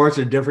room. Sports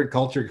are different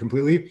culture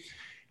completely.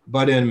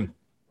 But in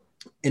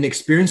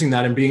experiencing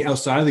that and being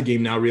outside of the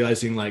game now,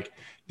 realizing like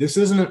this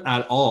isn't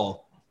at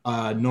all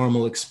a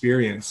normal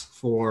experience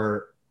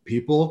for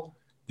people.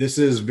 This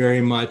is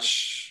very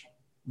much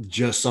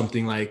just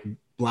something like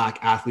black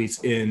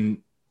athletes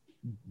in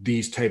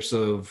these types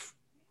of,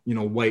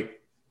 white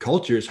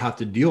cultures have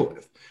to deal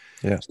with.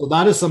 Yeah. So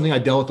that is something I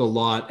dealt with a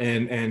lot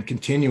and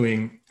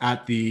continuing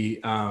at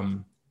the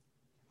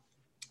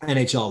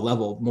NHL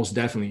level, most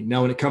definitely.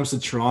 Now, when it comes to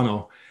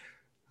Toronto,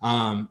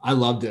 I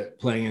loved it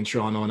playing in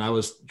Toronto and I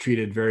was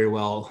treated very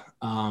well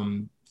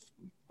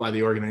by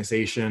the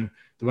organization.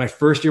 My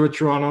first year with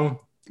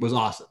Toronto was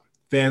awesome.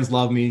 Fans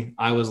love me.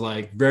 I was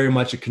like very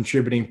much a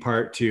contributing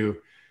part to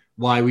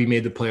why we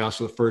made the playoffs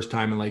for the first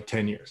time in like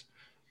 10 years.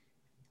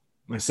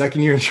 My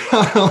second year in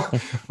Toronto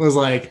was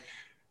like,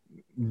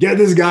 get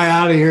this guy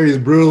out of here. He's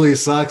brutal. He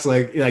sucks.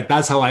 Like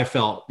that's how I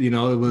felt. It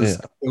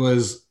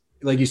was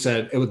like you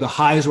said, the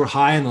highs were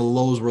high and the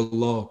lows were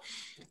low.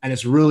 And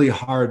it's really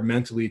hard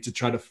mentally to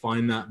try to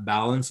find that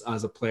balance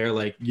as a player.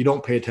 Like you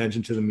don't pay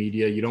attention to the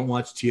media. You don't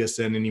watch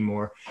TSN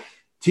anymore.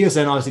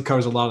 TSN obviously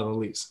covers a lot of the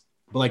leagues,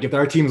 but like if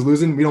our team's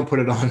losing, we don't put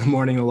it on in the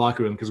morning in the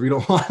locker room because we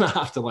don't want to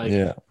have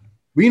to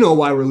we know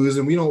why we're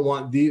losing. We don't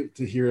want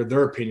to hear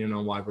their opinion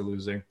on why we're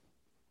losing.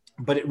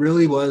 But it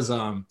really was,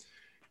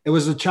 it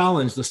was a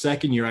challenge. The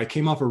second year I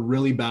came off a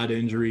really bad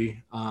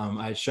injury.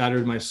 I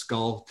shattered my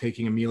skull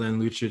taking a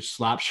Milan Lucic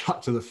slap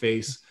shot to the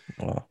face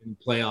in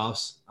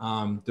playoffs.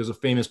 There's a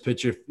famous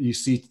picture.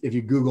 If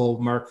you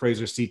Google Mark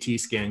Fraser CT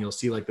scan, you'll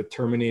see like the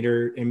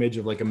Terminator image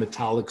of like a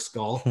metallic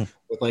skull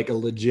with like a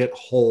legit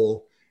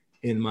hole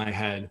in my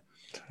head.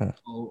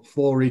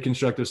 Full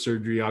reconstructive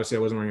surgery. Obviously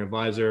I wasn't wearing a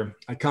visor.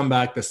 I come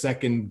back the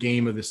second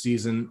game of the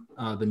season.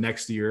 The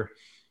next year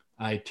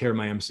I tear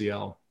my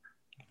MCL.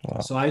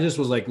 Wow. So I just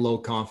was like low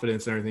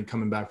confidence and everything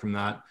coming back from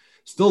that.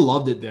 Still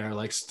loved it there.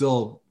 Like I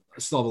still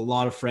have a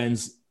lot of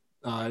friends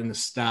in the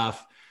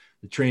staff.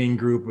 The training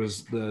group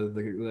was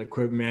the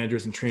equipment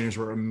managers and trainers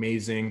were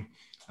amazing.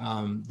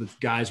 The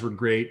guys were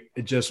great.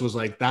 It just was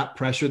like that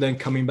pressure then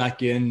coming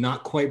back in,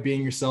 not quite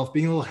being yourself,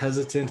 being a little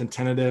hesitant and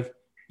tentative.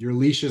 Your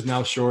leash is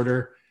now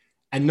shorter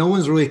and no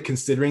one's really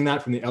considering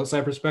that from the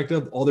outside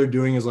perspective. All they're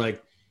doing is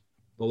like,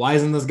 well, why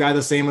isn't this guy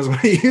the same as what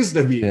he used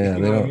to be? Yeah,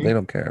 they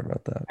don't care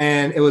about that.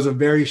 And it was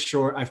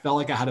I felt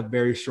like I had a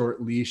very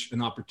short leash,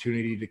 an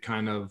opportunity to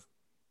kind of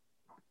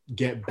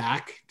get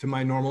back to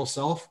my normal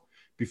self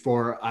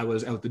before I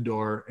was out the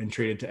door and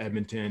traded to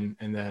Edmonton.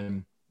 And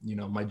then,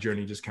 my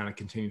journey just kind of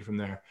continued from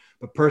there.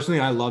 But personally,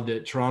 I loved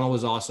it. Toronto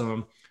was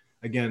awesome.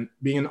 Again,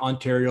 being an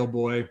Ontario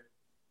boy,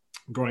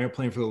 growing up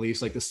playing for the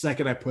Leafs, like the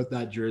second I put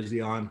that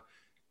jersey on,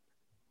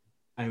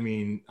 I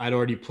mean, I'd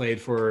already played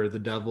for the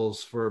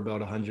Devils for about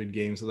 100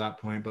 games at that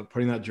point, but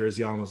putting that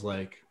jersey on was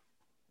like,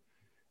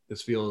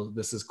 this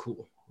is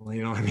cool.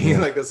 You know what I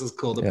mean? Like, this is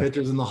cool. The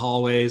pictures in the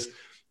hallways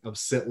of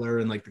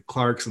Sittler and like the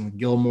Clarks and the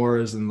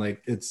Gilmores. And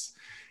like,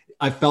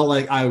 I felt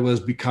like I was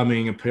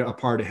becoming a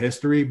part of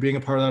history, being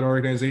a part of that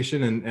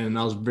organization. And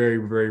I was very,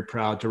 very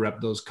proud to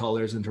rep those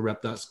colors and to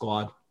rep that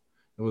squad.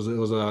 It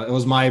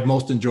was my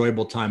most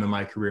enjoyable time in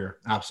my career.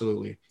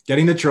 Absolutely.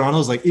 Getting to Toronto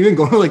is like, even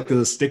going to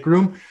the stick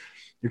room,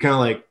 you're kind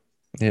of like,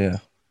 hey,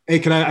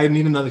 I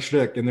need another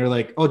stick. And they're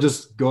like, oh,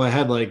 just go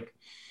ahead. Like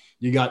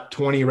you got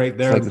 20 right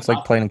there. It's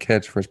like playing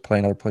catch versus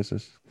playing other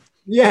places.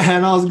 Yeah.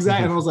 And I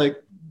was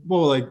like,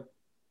 well, like,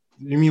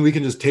 you mean we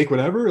can just take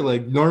whatever?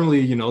 Like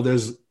normally,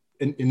 there's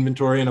an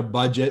inventory and a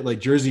budget,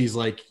 like jerseys,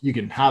 like you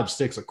can have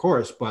sticks, of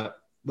course,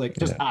 but like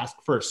just ask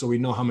first. So we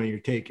know how many you're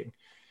taking.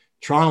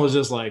 Toronto was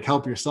just like,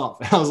 help yourself.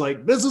 And I was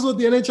like, this is what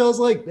the NHL is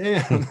like.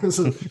 Damn.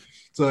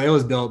 So it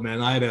was dope,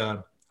 man. I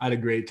had a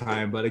great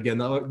time, but again,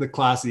 the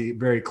classy,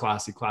 very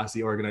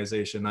classy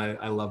organization.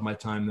 I love my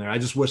time there. I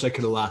just wish I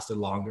could have lasted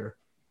longer.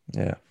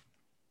 Yeah,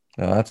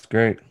 no, that's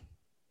great.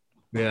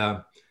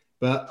 Yeah.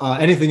 But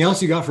anything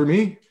else you got for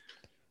me?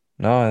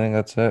 No, I think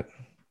that's it.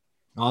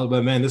 Oh,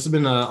 but man, this has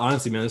been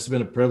honestly, man, this has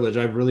been a privilege.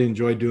 I've really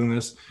enjoyed doing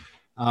this.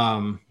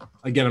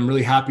 Again, I'm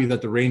really happy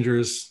that the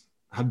Rangers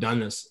have done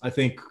this. I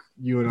think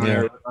you and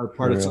I are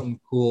part of something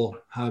cool,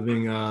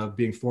 having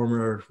being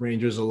former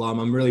Rangers alum.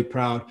 I'm really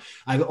proud.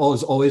 I've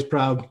always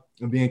proud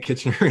of being a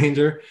Kitchener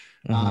Ranger.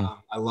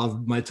 I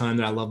love my time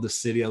there. I love the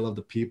city. I love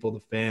the people, the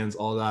fans,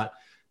 all that.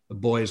 The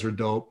boys were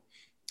dope.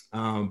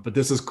 But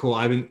this is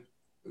cool.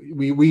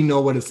 We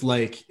know what it's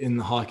like in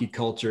the hockey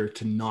culture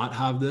to not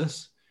have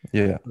this.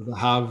 Yeah. To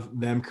have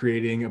them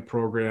creating a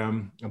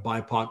program, a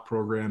BIPOC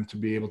program, to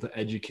be able to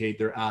educate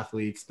their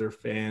athletes, their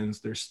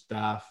fans, their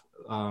staff.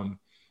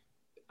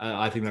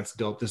 I think that's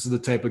dope. This is the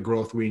type of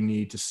growth we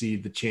need to see,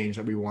 the change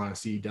that we want to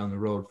see down the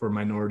road for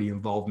minority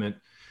involvement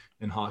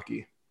in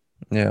hockey.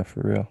 Yeah,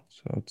 for real.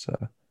 So it's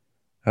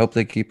I hope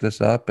they keep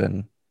this up,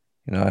 and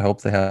I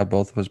hope they have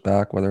both of us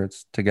back, whether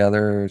it's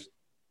together or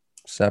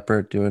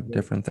separate, doing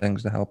different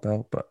things to help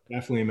out. But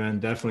definitely, man,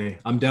 definitely.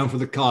 I'm down for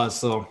the cause,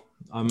 so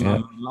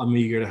I'm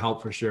eager to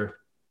help for sure.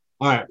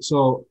 All right.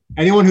 So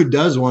anyone who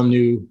does want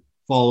to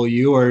follow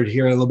you or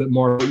hear a little bit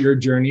more about your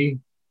journey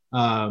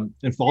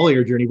and follow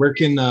your journey, where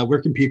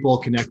can people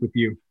connect with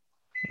you?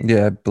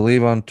 Yeah, I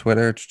believe on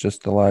Twitter it's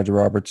just Elijah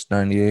Roberts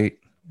 98.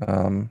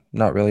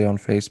 Not really on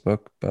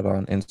Facebook, but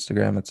on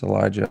Instagram it's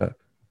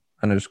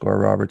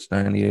Elijah_Roberts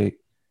 98.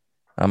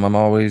 I'm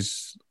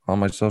always on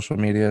my social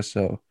media,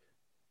 so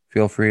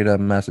feel free to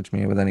message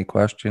me with any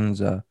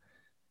questions.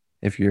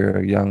 If you're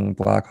a young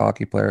black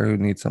hockey player who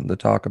needs something to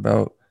talk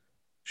about,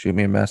 shoot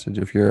me a message.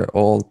 If you're an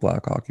old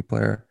black hockey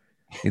player,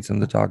 need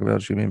something to talk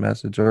about, shoot me a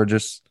message. Or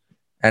just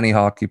any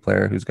hockey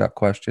player who's got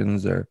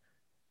questions or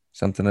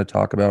something to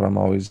talk about. I'm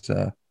always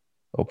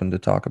open to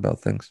talk about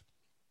things.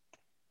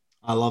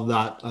 I love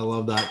that.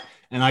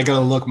 And I got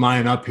to look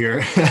mine up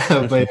here.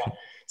 But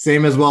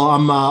same as well.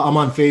 I'm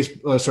on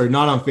Facebook.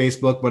 Not on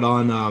Facebook, but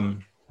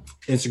on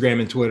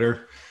Instagram and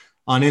Twitter.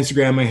 On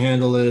Instagram, my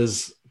handle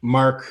is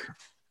Mark.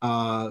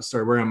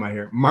 Where am I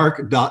here?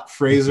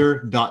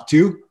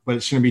 Mark.Fraser.2, but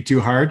it shouldn't be too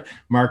hard.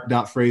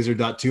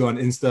 Mark.Fraser.2 on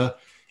Insta.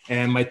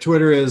 And my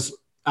Twitter is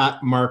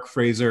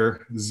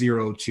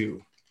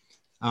 @MarkFraser02.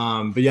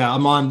 But yeah,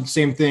 I'm on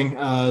same thing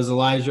as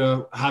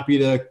Elijah. Happy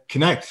to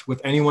connect with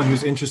anyone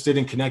who's interested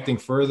in connecting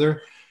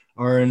further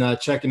or in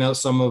checking out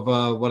some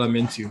of what I'm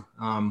into.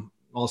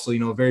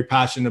 Also, very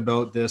passionate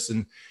about this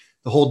and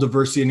the whole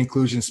diversity and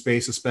inclusion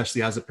space,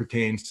 especially as it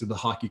pertains to the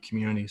hockey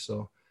community.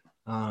 So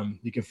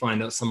you can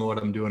find out some of what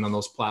I'm doing on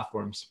those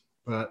platforms.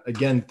 But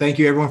again, thank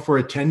you everyone for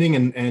attending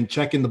and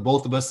checking the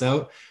both of us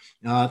out.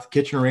 The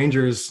Kitchener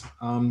Rangers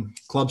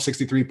Club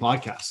 63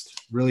 podcast.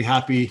 Really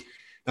happy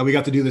that we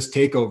got to do this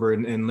takeover.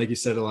 And like you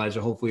said,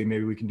 Elijah, hopefully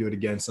maybe we can do it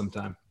again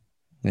sometime.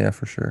 Yeah,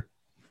 for sure.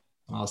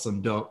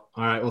 Awesome. Dope.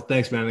 All right. Well,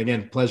 thanks, man.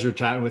 Again, pleasure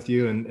chatting with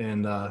you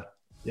and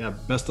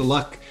best of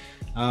luck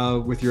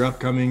with your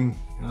upcoming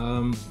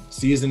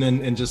season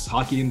and just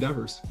hockey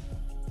endeavors.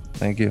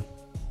 Thank you.